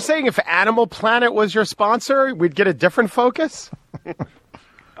 So you're saying if Animal Planet was your sponsor, we'd get a different focus?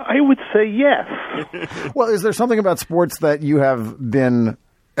 I would say yes. Well, is there something about sports that you have been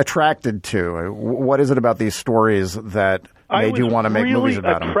attracted to? What is it about these stories that made you want to make movies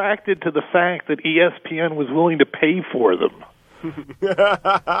about them? I was really attracted to the fact that ESPN was willing to pay for them.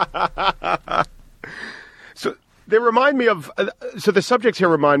 So they remind me of. So the subjects here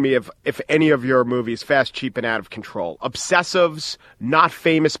remind me of, if any of your movies, Fast, Cheap, and Out of Control. Obsessives, not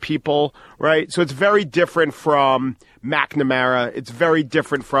famous people, right? So it's very different from McNamara. It's very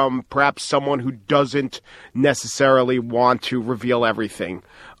different from perhaps someone who doesn't necessarily want to reveal everything.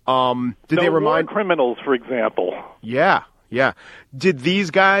 They remind war criminals, for example? Yeah. Did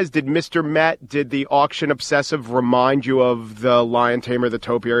these guys, did Mr. Met, did the Auction Obsessive remind you of the Lion Tamer, the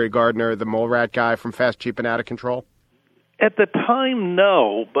Topiary Gardener, the Mole Rat guy from Fast, Cheap, and Out of Control? At the time,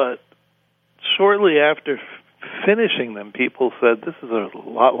 no, but shortly after finishing them, people said, this is a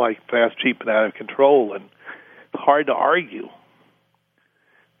lot like Fast, Cheap, and Out of Control, and hard to argue.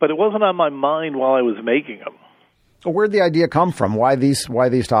 But it wasn't on my mind while I was making them. So where'd the idea come from? Why these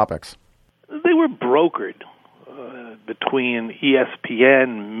topics? They were brokered between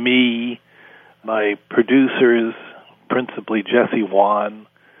ESPN, me, my producers, principally Jesse Wan,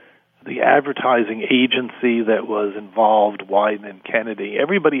 the advertising agency that was involved, Wyden and Kennedy.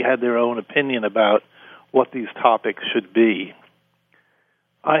 Everybody had their own opinion about what these topics should be.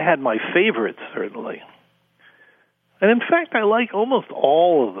 I had my favorites, certainly. And in fact, I like almost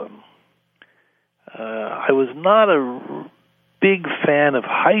all of them. I was not a big fan of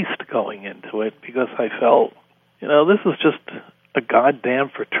Heist going into it because I felt, this is just a goddamn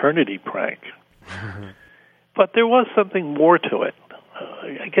fraternity prank. But there was something more to it.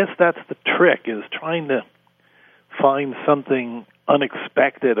 I guess that's the trick, is trying to find something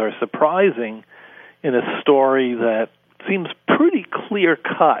unexpected or surprising in a story that seems pretty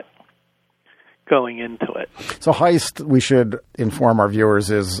clear-cut going into it. So Heist, we should inform our viewers,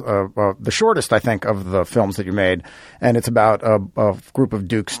 is the shortest, I think, of the films that you made. And it's about a group of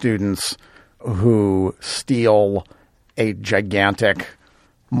Duke students who steal a gigantic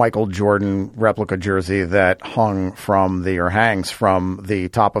Michael Jordan replica jersey that hangs from the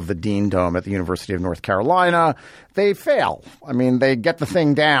top of the Dean Dome at the University of North Carolina. They fail. I mean, they get the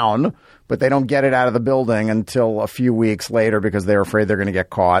thing down, but they don't get it out of the building until a few weeks later because they're afraid they're going to get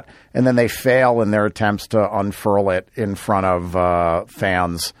caught. And then they fail in their attempts to unfurl it in front of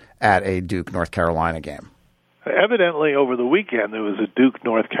fans at a Duke, North Carolina game. Evidently, over the weekend, there was a Duke,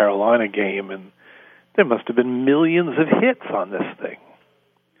 North Carolina game, and there must have been millions of hits on this thing,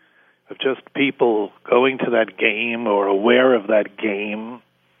 of just people going to that game or aware of that game,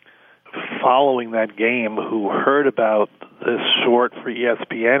 following that game, who heard about this short for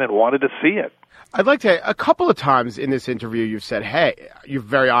ESPN and wanted to see it. I'd like to, a couple of times in this interview, you've said, hey, you've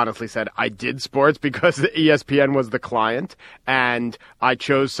very honestly said, I did sports because the ESPN was the client, and I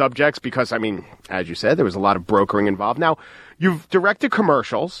chose subjects because, as you said, there was a lot of brokering involved. Now, you've directed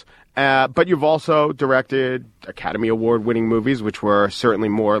commercials, but you've also directed Academy Award-winning movies, which were certainly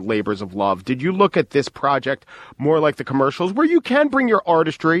more labors of love. Did you look at this project more like the commercials, where you can bring your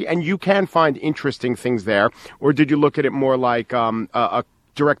artistry and you can find interesting things there, or did you look at it more like a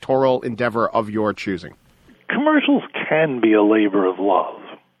directorial endeavor of your choosing? Commercials can be a labor of love.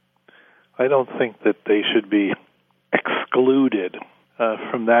 I don't think that they should be excluded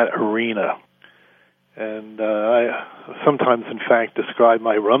from that arena. And I sometimes, in fact, describe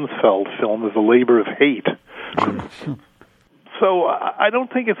my Rumsfeld film as a labor of hate. So I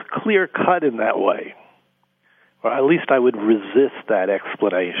don't think it's clear-cut in that way. Or at least I would resist that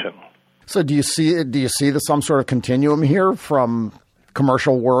explanation. So do you see some sort of continuum here from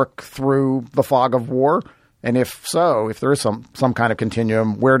commercial work through The Fog of War? And if so, if there is some kind of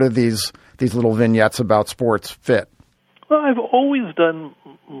continuum, where do these little vignettes about sports fit? Well, I've always done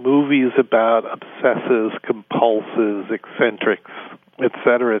movies about obsessives, compulsives, eccentrics, et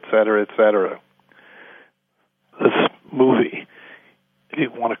cetera, et cetera, et cetera. This movie, if you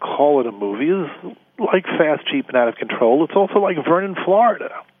want to call it a movie, is like Fast, Cheap, and Out of Control. It's also like Vernon, Florida.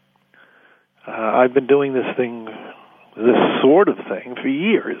 I've been doing this sort of thing for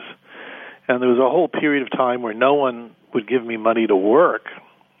years. And there was a whole period of time where no one would give me money to work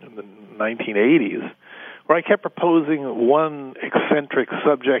in the 1980s, where I kept proposing one eccentric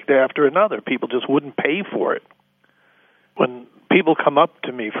subject after another. People just wouldn't pay for it. When people come up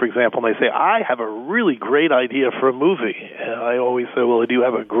to me, for example, and they say, I have a really great idea for a movie, and I always say, well, do you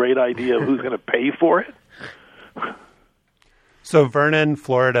have a great idea of who's going to pay for it? So Vernon,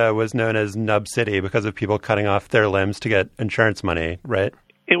 Florida was known as Nub City because of people cutting off their limbs to get insurance money, right?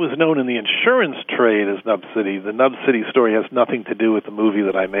 It was known in the insurance trade as Nub City. The Nub City story has nothing to do with the movie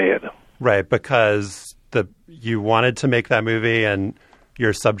that I made. Right, because you wanted to make that movie and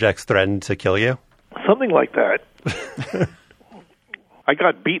your subjects threatened to kill you? Something like that. I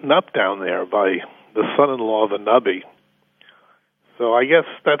got beaten up down there by the son-in-law of a nubby. So I guess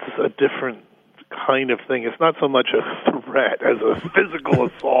that's a different kind of thing. It's not so much a threat as a physical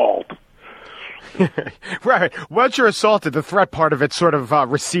assault. Right. Once you're assaulted, the threat part of it sort of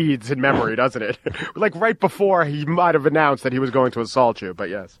recedes in memory, doesn't it? Like right before he might have announced that he was going to assault you, but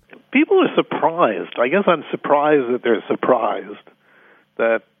yes. People are surprised. I guess I'm surprised that they're surprised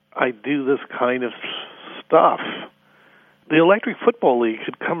that I do this kind of stuff. The Electric Football League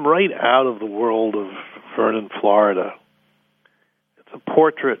should come right out of the world of Vernon, Florida. It's a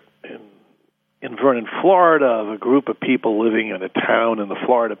portrait in Vernon, Florida, of a group of people living in a town in the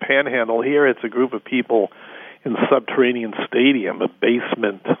Florida Panhandle. Here it's a group of people in Subterranean Stadium, a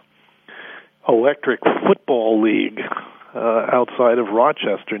basement electric football league outside of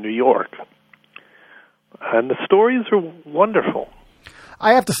Rochester, New York. And the stories are wonderful.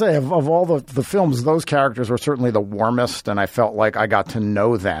 I have to say, of all the films, those characters were certainly the warmest, and I felt like I got to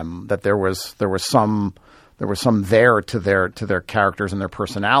know them, that there was some there to their characters and their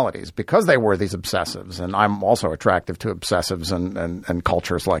personalities, because they were these obsessives, and I'm also attractive to obsessives and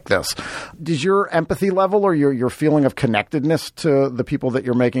cultures like this. Does your empathy level or your feeling of connectedness to the people that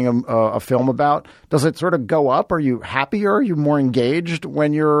you're making a film about, does it sort of go up? Are you happier? Are you more engaged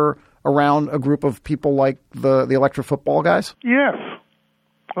when you're around a group of people like the Electric Football guys? Yes.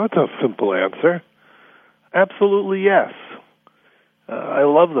 That's a simple answer. Absolutely yes. I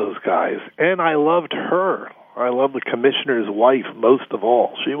love those guys, and I loved her. I love the commissioner's wife most of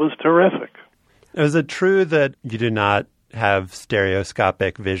all. She was terrific. Is it true that you do not have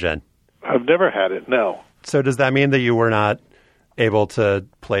stereoscopic vision? I've never had it, no. So does that mean that you were not able to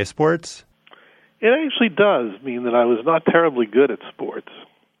play sports? It actually does mean that I was not terribly good at sports.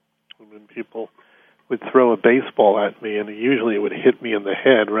 When people would throw a baseball at me, and usually it would hit me in the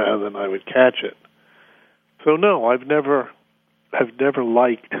head rather than I would catch it. So no, I've never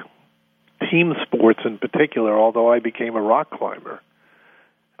liked team sports in particular, although I became a rock climber,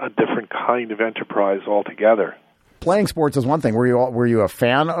 a different kind of enterprise altogether. Playing sports is one thing. Were you a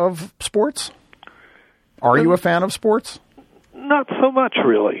fan of sports? Are you a fan of sports? Not so much,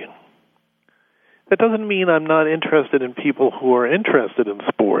 really. That doesn't mean I'm not interested in people who are interested in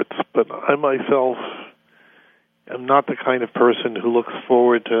sports, but I myself am not the kind of person who looks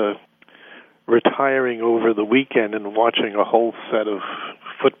forward to retiring over the weekend and watching a whole set of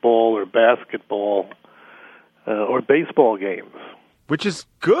football or basketball or baseball games. Which is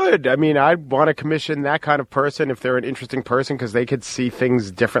good. I mean, I'd want to commission that kind of person if they're an interesting person, because they could see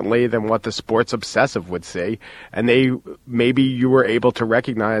things differently than what the sports obsessive would see. And maybe you were able to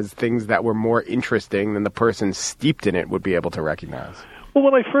recognize things that were more interesting than the person steeped in it would be able to recognize. Well,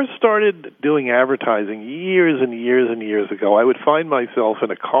 when I first started doing advertising years and years and years ago, I would find myself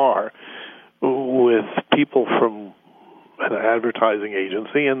in a car with people from an advertising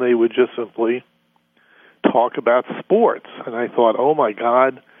agency, and they would just simply talk about sports. And I thought, oh my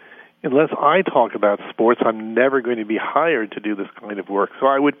God, unless I talk about sports, I'm never going to be hired to do this kind of work. So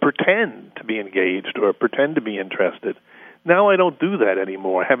I would pretend to be engaged or pretend to be interested. Now I don't do that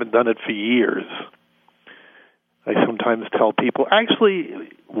anymore. I haven't done it for years. I sometimes tell people, actually,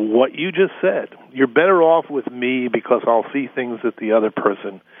 what you just said, you're better off with me because I'll see things that the other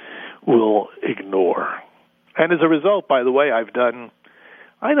person will ignore. And as a result, by the way, I've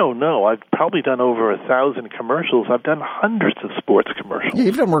probably done over 1,000 commercials. I've done hundreds of sports commercials. Yeah,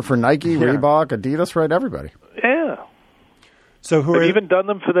 you've done work for Nike, Reebok, Adidas, right? Everybody. Yeah. So I've even done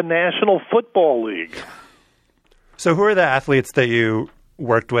them for the National Football League. So who are the athletes that you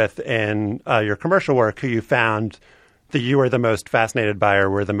worked with in your commercial work who you found that you were the most fascinated by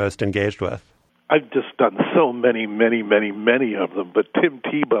or were the most engaged with? I've just done so many, many, many, many of them, but Tim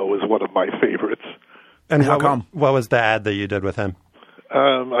Tebow is one of my favorites. And how come? What was the ad that you did with him?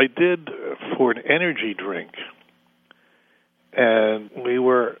 I did for an energy drink, and we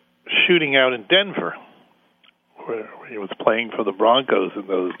were shooting out in Denver, where he was playing for the Broncos in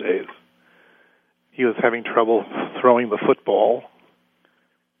those days. He was having trouble throwing the football.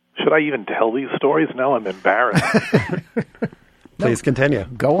 Should I even tell these stories? Now I'm embarrassed. Please continue.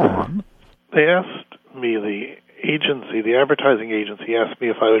 Go on. They asked me, the advertising agency asked me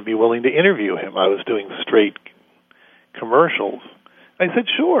if I would be willing to interview him. I was doing straight commercials. I said,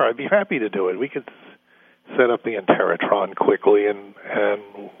 sure, I'd be happy to do it. We could set up the Enteratron quickly, and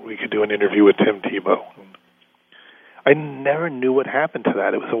we could do an interview with Tim Tebow. I never knew what happened to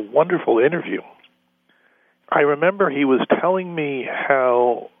that. It was a wonderful interview. I remember he was telling me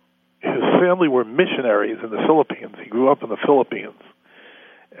how his family were missionaries in the Philippines. He grew up in the Philippines.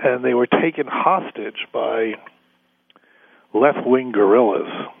 And they were taken hostage by left-wing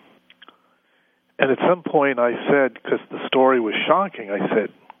guerrillas. And at some point I said, because the story was shocking, I said,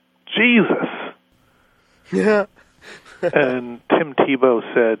 Jesus. Yeah. And Tim Tebow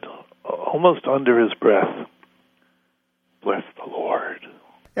said, almost under his breath, bless the Lord.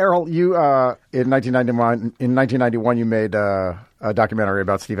 Errol, you in 1991, you made a documentary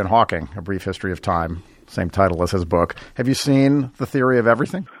about Stephen Hawking, A Brief History of Time, same title as his book. Have you seen The Theory of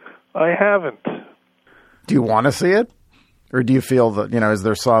Everything? I haven't. Do you want to see it? Or do you feel that, is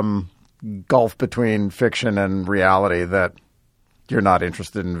there some gulf between fiction and reality that you're not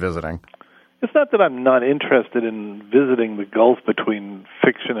interested in visiting? It's not that I'm not interested in visiting the gulf between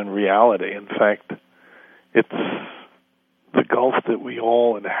fiction and reality. In fact, it's the gulf that we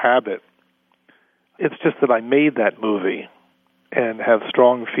all inhabit. It's just that I made that movie and have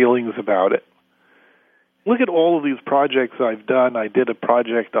strong feelings about it. Look at all of these projects I've done. I did a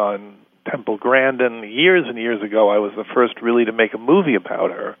project on Temple Grandin years and years ago. I was the first really to make a movie about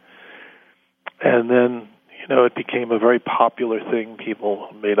her. And then, it became a very popular thing. People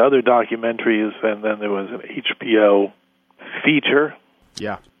made other documentaries, and then there was an HBO feature.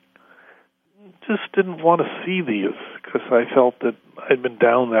 Yeah. Just didn't want to see these because I felt that I'd been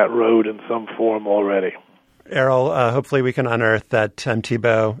down that road in some form already. Errol, hopefully we can unearth that Tim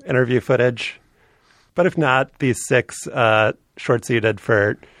Tebow interview footage. But if not, these 6 shorts you did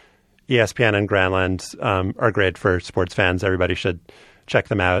for ESPN and Grantland are great for sports fans. Everybody should check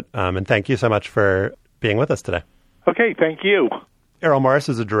them out. And thank you so much for being with us today. Okay, thank you. Errol Morris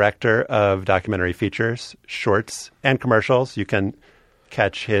is a director of documentary features, shorts, and commercials. You can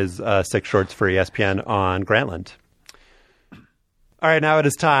catch his 6 shorts for ESPN on Grantland. All right, now it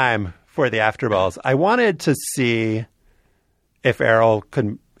is time for the Afterballs. I wanted to see if Errol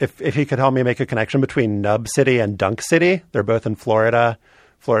could, if he could help me make a connection between Nub City and Dunk City. They're both in Florida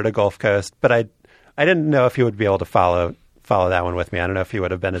Gulf Coast, but I didn't know if he would be able to follow that one with me. I don't know if he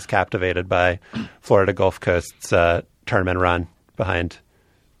would have been as captivated by Florida Gulf Coast's tournament run behind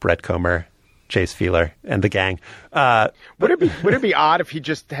Brett Comer, Chase Feeler, and the gang. Would it be odd if he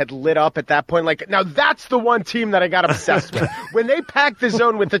just had lit up at that point? Like, now that's the one team that I got obsessed with. When they packed the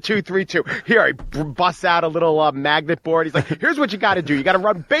zone with the 2-3-2, here he busts out a little magnet board. He's like, here's what you got to do. You got to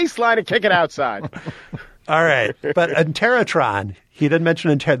run baseline and kick it outside. All right. But Enteratron, he did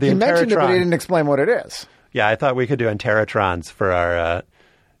mention Enteratron. He mentioned it, but he didn't explain what it is. Yeah, I thought we could do Enteratrons for our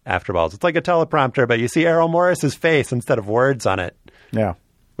Afterballs. It's like a teleprompter, but you see Errol Morris's face instead of words on it. Yeah.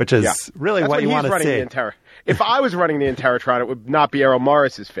 Which is really what you want to see. If I was running the Enteratron, it would not be Errol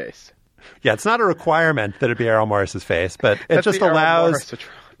Morris's face. Yeah, it's not a requirement that it be Errol Morris's face, but it just allows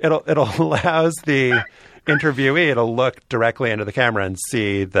it'll allows the interviewee. It'll look directly into the camera and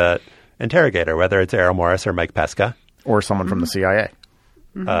see the interrogator, whether it's Errol Morris or Mike Pesca or someone from the CIA.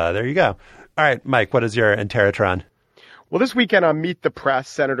 There you go. All right, Mike, what is your Enteratron? Well, this weekend on Meet the Press,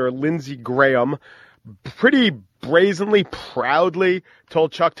 Senator Lindsey Graham pretty brazenly, proudly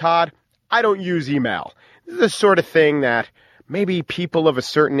told Chuck Todd, I don't use email. This is the sort of thing that maybe people of a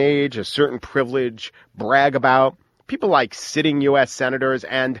certain age, a certain privilege brag about. People like sitting U.S. senators,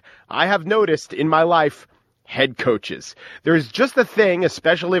 and I have noticed in my life, head coaches. There's just a thing,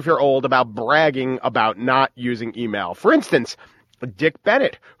 especially if you're old, about bragging about not using email. For instance, Dick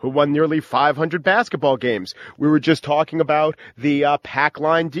Bennett, who won nearly 500 basketball games. We were just talking about the pack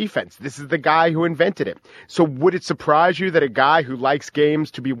line defense. This is the guy who invented it. So would it surprise you that a guy who likes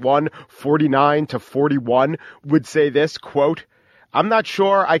games to be won 49-41 would say this, quote, I'm not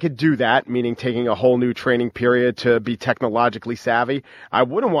sure I could do that, meaning taking a whole new training period to be technologically savvy. I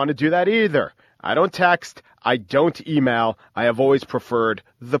wouldn't want to do that either. I don't text. I don't email. I have always preferred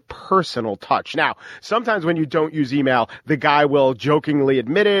the personal touch. Now, sometimes when you don't use email, the guy will jokingly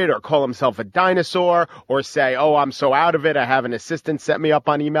admit it or call himself a dinosaur or say, oh, I'm so out of it, I have an assistant set me up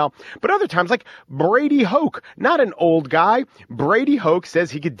on email. But other times, like Brady Hoke, not an old guy. Brady Hoke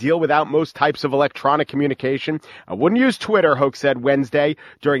says he could deal without most types of electronic communication. I wouldn't use Twitter, Hoke said Wednesday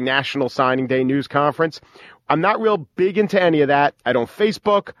during National Signing Day news conference. I'm not real big into any of that. I don't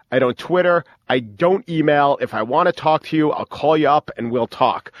Facebook. I don't Twitter. I don't email. If I want to talk to you, I'll call you up and we'll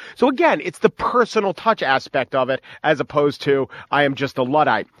talk. So again, it's the personal touch aspect of it as opposed to I am just a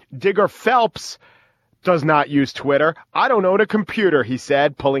Luddite. Digger Phelps does not use Twitter. I don't own a computer, he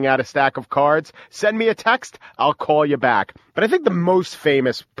said, pulling out a stack of cards. Send me a text. I'll call you back. But I think the most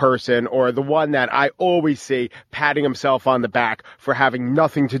famous person, or the one that I always see patting himself on the back for having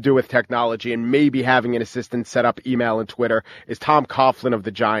nothing to do with technology and maybe having an assistant set up email and Twitter, is Tom Coughlin of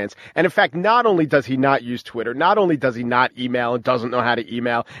the Giants. And in fact, not only does he not use Twitter, not only does he not email and doesn't know how to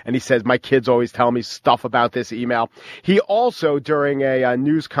email, and he says, my kids always tell me stuff about this email, he also, during a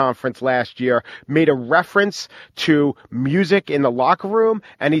news conference last year, made a reference to music in the locker room,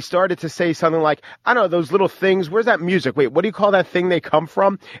 and he started to say something like, I don't know, those little things, where's that music? Wait, what do you call that thing they come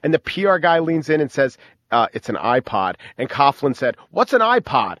from? And the PR guy leans in and says, it's an iPod. And Coughlin said, what's an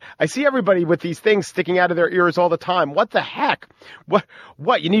iPod? I see everybody with these things sticking out of their ears all the time. What the heck?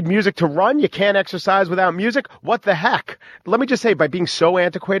 What? You need music to run? You can't exercise without music? What the heck? Let me just say, by being so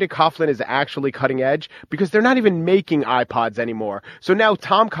antiquated, Coughlin is actually cutting edge because they're not even making iPods anymore. So now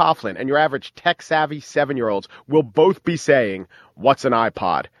Tom Coughlin and your average tech-savvy 7-year-olds will both be saying, what's an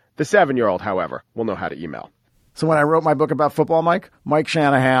iPod? The 7-year-old, however, will know how to email. So when I wrote my book about football, Mike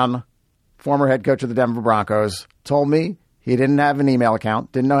Shanahan, former head coach of the Denver Broncos, told me he didn't have an email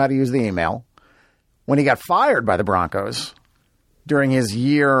account, didn't know how to use the email. When he got fired by the Broncos during his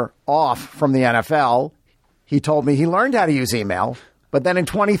year off from the NFL, he told me he learned how to use email. But then in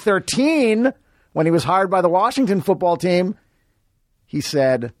 2013, when he was hired by the Washington football team, he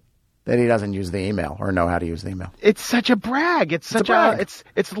said that he doesn't use the email or know how to use the email. It's such a brag. It's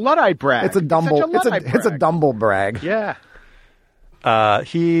Luddite brag. It's a Dumble brag. Yeah.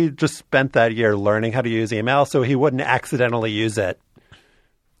 He just spent that year learning how to use email so he wouldn't accidentally use it.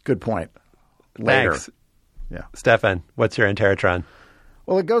 Good point. Later. Thanks. Yeah. Stefan, what's your Interrotron?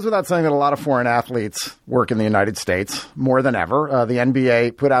 Well, it goes without saying that a lot of foreign athletes work in the United States more than ever. The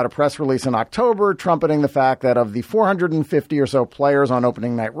NBA put out a press release in October trumpeting the fact that of the 450 or so players on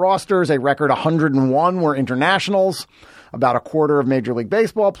opening night rosters, a record 101 were internationals. About a quarter of Major League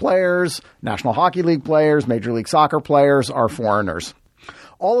Baseball players, National Hockey League players, Major League Soccer players are foreigners.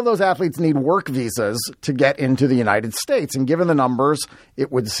 All of those athletes need work visas to get into the United States. And given the numbers, it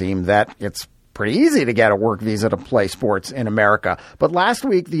would seem that it's pretty easy to get a work visa to play sports in America. But last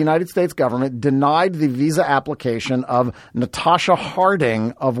week, the United States government denied the visa application of Natasha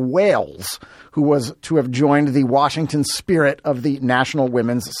Harding of Wales, who was to have joined the Washington Spirit of the National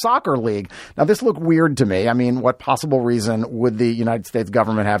Women's Soccer League. Now, this looked weird to me. I mean, what possible reason would the United States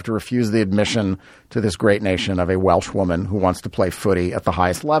government have to refuse the admission to this great nation of a Welsh woman who wants to play footy at the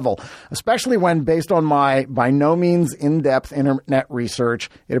highest level? Especially when, based on my by no means in-depth internet research,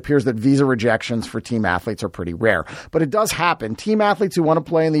 it appears that visa rejections for team athletes are pretty rare. But it does happen. Team athletes who want to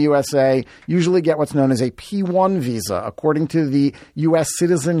play in the USA usually get what's known as a P1 visa, according to the U.S.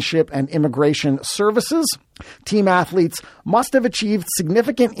 Citizenship and Immigration Services. Team athletes must have achieved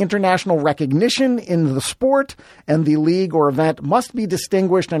significant international recognition in the sport, and the league or event must be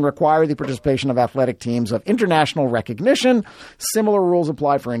distinguished and require the participation of athletic teams of international recognition. Similar rules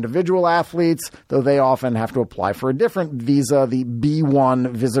apply for individual athletes, though they often have to apply for a different visa, the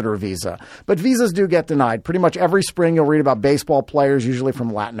B1 visitor visa. But visas do get denied. Pretty much every spring you'll read about baseball players, usually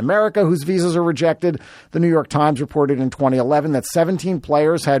from Latin America, whose visas are rejected. The New York Times reported in 2011 that 17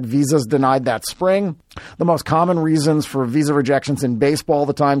 players had visas denied that spring. The most common reasons for visa rejections in baseball,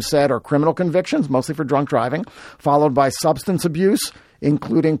 the Times said, are criminal convictions, mostly for drunk driving, followed by substance abuse,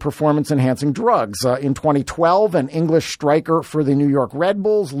 including performance-enhancing drugs. In 2012, an English striker for the New York Red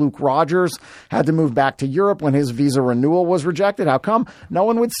Bulls, Luke Rogers, had to move back to Europe when his visa renewal was rejected. How come? No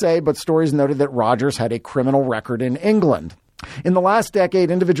one would say, but stories noted that Rogers had a criminal record in England. In the last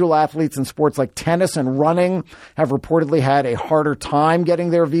decade, individual athletes in sports like tennis and running have reportedly had a harder time getting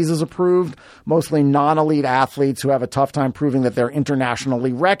their visas approved, mostly non-elite athletes who have a tough time proving that they're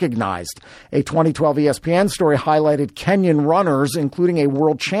internationally recognized. A 2012 ESPN story highlighted Kenyan runners, including a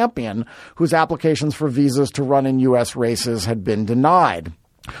world champion, whose applications for visas to run in U.S. races had been denied.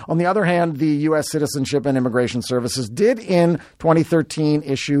 On the other hand, the U.S. Citizenship and Immigration Services did in 2013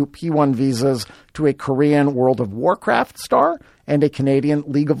 issue P1 visas to a Korean World of Warcraft star and a Canadian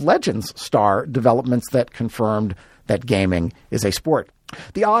League of Legends star, developments that confirmed that gaming is a sport.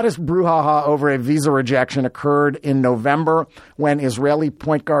 The oddest brouhaha over a visa rejection occurred in November when Israeli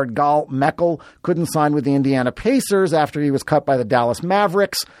point guard Gal Mekel couldn't sign with the Indiana Pacers after he was cut by the Dallas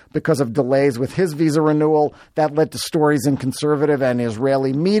Mavericks because of delays with his visa renewal. That led to stories in conservative and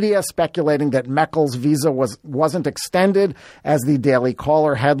Israeli media speculating that Mekel's visa wasn't extended, as the Daily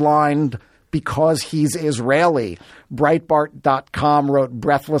Caller headlined, because he's Israeli. Breitbart.com wrote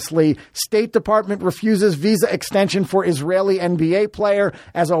breathlessly, State Department refuses visa extension for Israeli NBA player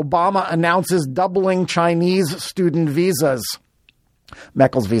as Obama announces doubling Chinese student visas.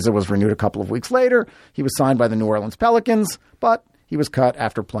 Mekel's visa was renewed a couple of weeks later. He was signed by the New Orleans Pelicans, but he was cut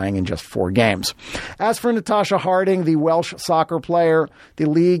after playing in just 4 games. As for Natasha Harding, the Welsh soccer player, the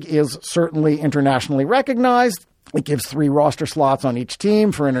league is certainly internationally recognized. It gives 3 roster slots on each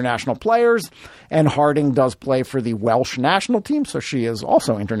team for international players, and Harding does play for the Welsh national team, so she is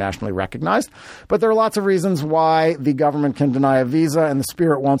also internationally recognized. But there are lots of reasons why the government can deny a visa, and the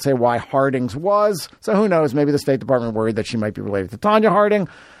Spirit won't say why Harding's was. So who knows? Maybe the State Department worried that she might be related to Tonya Harding.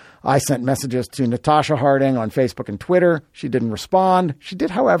 I sent messages to Natasha Harding on Facebook and Twitter. She didn't respond. She did,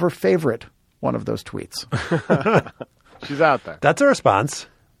 however, favorite one of those tweets. She's out there. That's a response.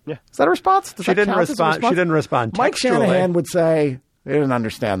 Yeah. Is that a response? She didn't respond. She didn't respond Mike textually. Shanahan would say he didn't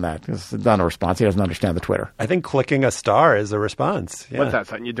understand that. It's not a response. He doesn't understand the Twitter. I think clicking a star is a response. Yeah. What's that?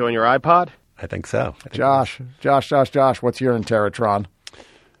 Something you do on your iPod? I think so. Josh, what's your Interatron?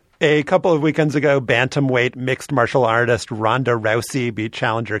 A couple of weekends ago, bantamweight mixed martial artist Ronda Rousey beat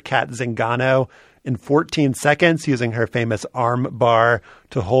challenger Kat Zingano in 14 seconds using her famous arm bar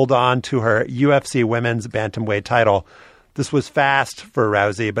to hold on to her UFC women's bantamweight title. This was fast for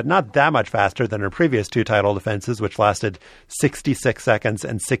Rousey, but not that much faster than her previous 2 title defenses, which lasted 66 seconds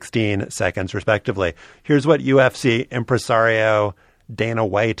and 16 seconds, respectively. Here's what UFC impresario Dana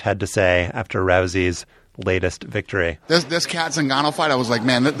White had to say after Rousey's latest victory. This Kat Zingano fight, I was like,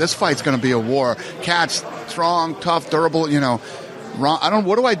 man, this fight's going to be a war. Kat's strong, tough, durable,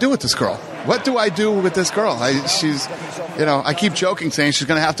 what do I do with this girl? What do I do with this girl? I keep joking saying she's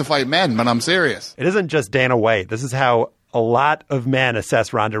going to have to fight men, but I'm serious. It isn't just Dana White. This is how a lot of men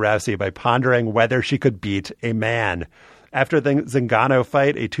assess Ronda Rousey, by pondering whether she could beat a man. After the Zingano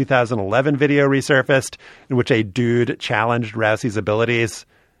fight, a 2011 video resurfaced in which a dude challenged Rousey's abilities.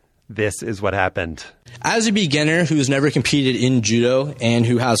 This is what happened. As a beginner who's never competed in judo and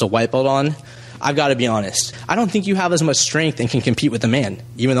who has a white belt on, I've got to be honest. I don't think you have as much strength and can compete with a man,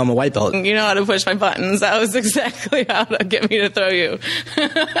 even though I'm a white belt. You know how to push my buttons. That was exactly how to get me to throw you.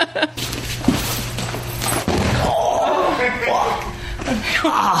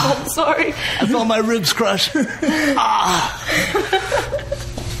 I'm sorry. I felt my ribs crush.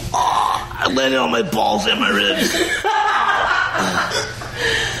 I landed on my balls and my ribs.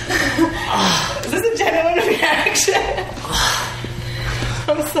 Is this a genuine reaction?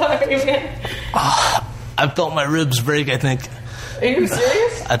 I'm sorry, man. I felt my ribs break, I think. Are you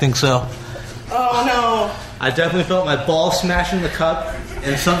serious? I think so. Oh, no. I definitely felt my balls smashing the cup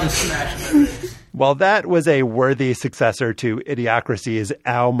and something smashing my ribs. While that was a worthy successor to Idiocracy's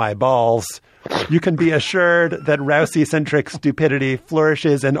Ow My Balls, you can be assured that Rousey-centric stupidity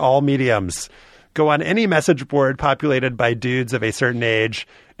flourishes in all mediums. Go on any message board populated by dudes of a certain age,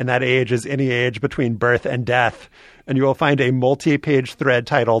 and that age is any age between birth and death, and you will find a multi-page thread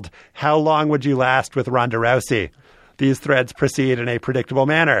titled, How Long Would You Last with Ronda Rousey? These threads proceed in a predictable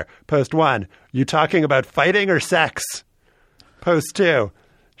manner. Post 1, you talking about fighting or sex? Post 2,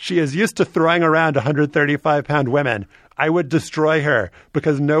 she is used to throwing around 135-pound women. I would destroy her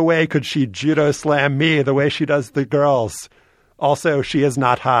because no way could she judo slam me the way she does the girls. Also, she is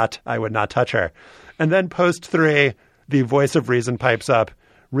not hot. I would not touch her. And then post 3, the voice of reason pipes up.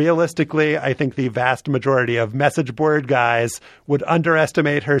 Realistically, I think the vast majority of message board guys would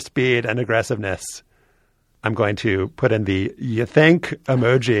underestimate her speed and aggressiveness. I'm going to put in the you think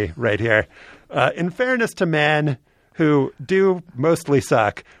emoji right here. In fairness to men who do mostly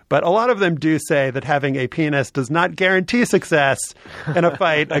suck, but a lot of them do say that having a penis does not guarantee success in a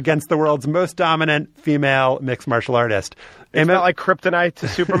fight against the world's most dominant female mixed martial artist. It's not like kryptonite to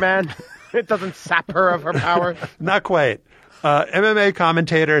Superman. It doesn't sap her of her power. Not quite. MMA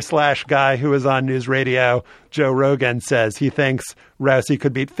commentator / guy who was on news radio, Joe Rogan, says he thinks Rousey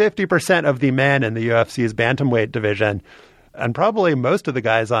could beat 50% of the men in the UFC's bantamweight division. and probably most of the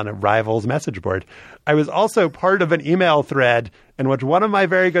guys on a Rivals message board. I was also part of an email thread in which one of my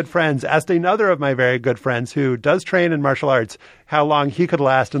very good friends asked another of my very good friends who does train in martial arts how long he could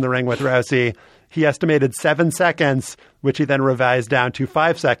last in the ring with Rousey. He estimated 7 seconds, which he then revised down to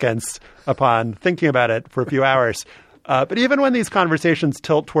 5 seconds upon thinking about it for a few hours. But even when these conversations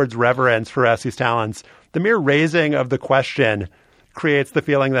tilt towards reverence for Rousey's talents, the mere raising of the question creates the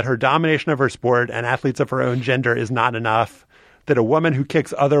feeling that her domination of her sport and athletes of her own gender is not enough, that a woman who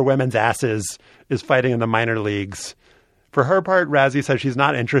kicks other women's asses is fighting in the minor leagues. For her part, Rousey says she's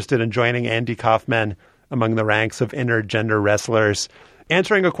not interested in joining Andy Kaufman among the ranks of intergender wrestlers,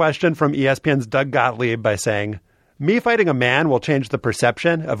 answering a question from ESPN's Doug Gottlieb by saying, "Me fighting a man will change the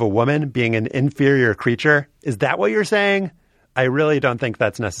perception of a woman being an inferior creature. Is that what you're saying? I really don't think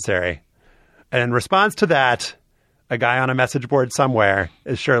that's necessary." And in response to that, a guy on a message board somewhere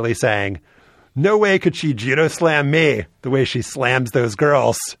is surely saying, "No way could she judo slam me the way she slams those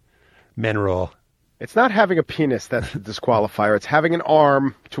girls." Men rule. It's not having a penis that's the disqualifier. It's having an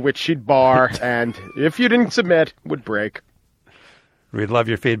arm to which she'd bar, and if you didn't submit, would break. We'd love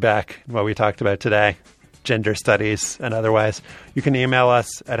your feedback on what we talked about today, gender studies and otherwise. You can email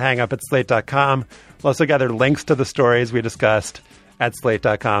us at hangup@slate.com. We'll also gather links to the stories we discussed at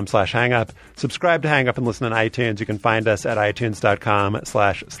slate.com/hangup. Subscribe to Hang Up and listen on iTunes. You can find us at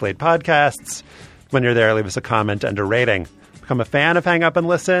itunes.com/SlatePodcasts. When you're there, leave us a comment and a rating. Become a fan of Hang Up and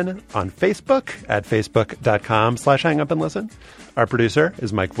Listen on Facebook at facebook.com/Hang Up and Listen. Our producer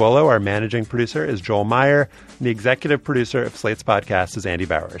is Mike Volo. Our managing producer is Joel Meyer. And the executive producer of Slate's podcast is Andy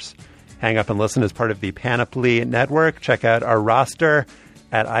Bowers. Hang Up and Listen is part of the Panoply Network. Check out our roster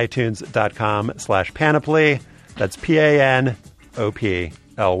at itunes.com/Panoply. That's PANOPLY.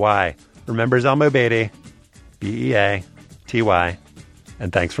 Remember Zelmo Beatty, BEATY.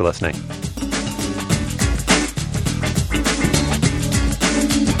 And thanks for listening.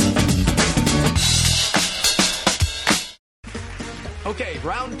 Okay,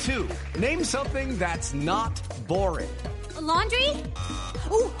 round two. Name something that's not boring. A laundry?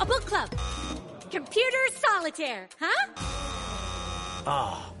 Ooh, a book club. Computer solitaire, huh?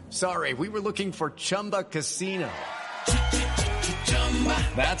 Ah, oh, sorry, we were looking for Chumba Casino.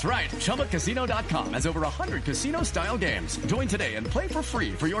 That's right, ChumbaCasino.com has over 100 casino-style games. Join today and play for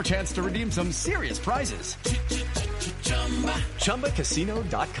free for your chance to redeem some serious prizes.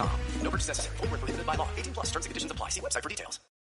 ChumbaCasino.com. No purchase necessary. Void where prohibited by law. 18+ terms and conditions apply. See website for details.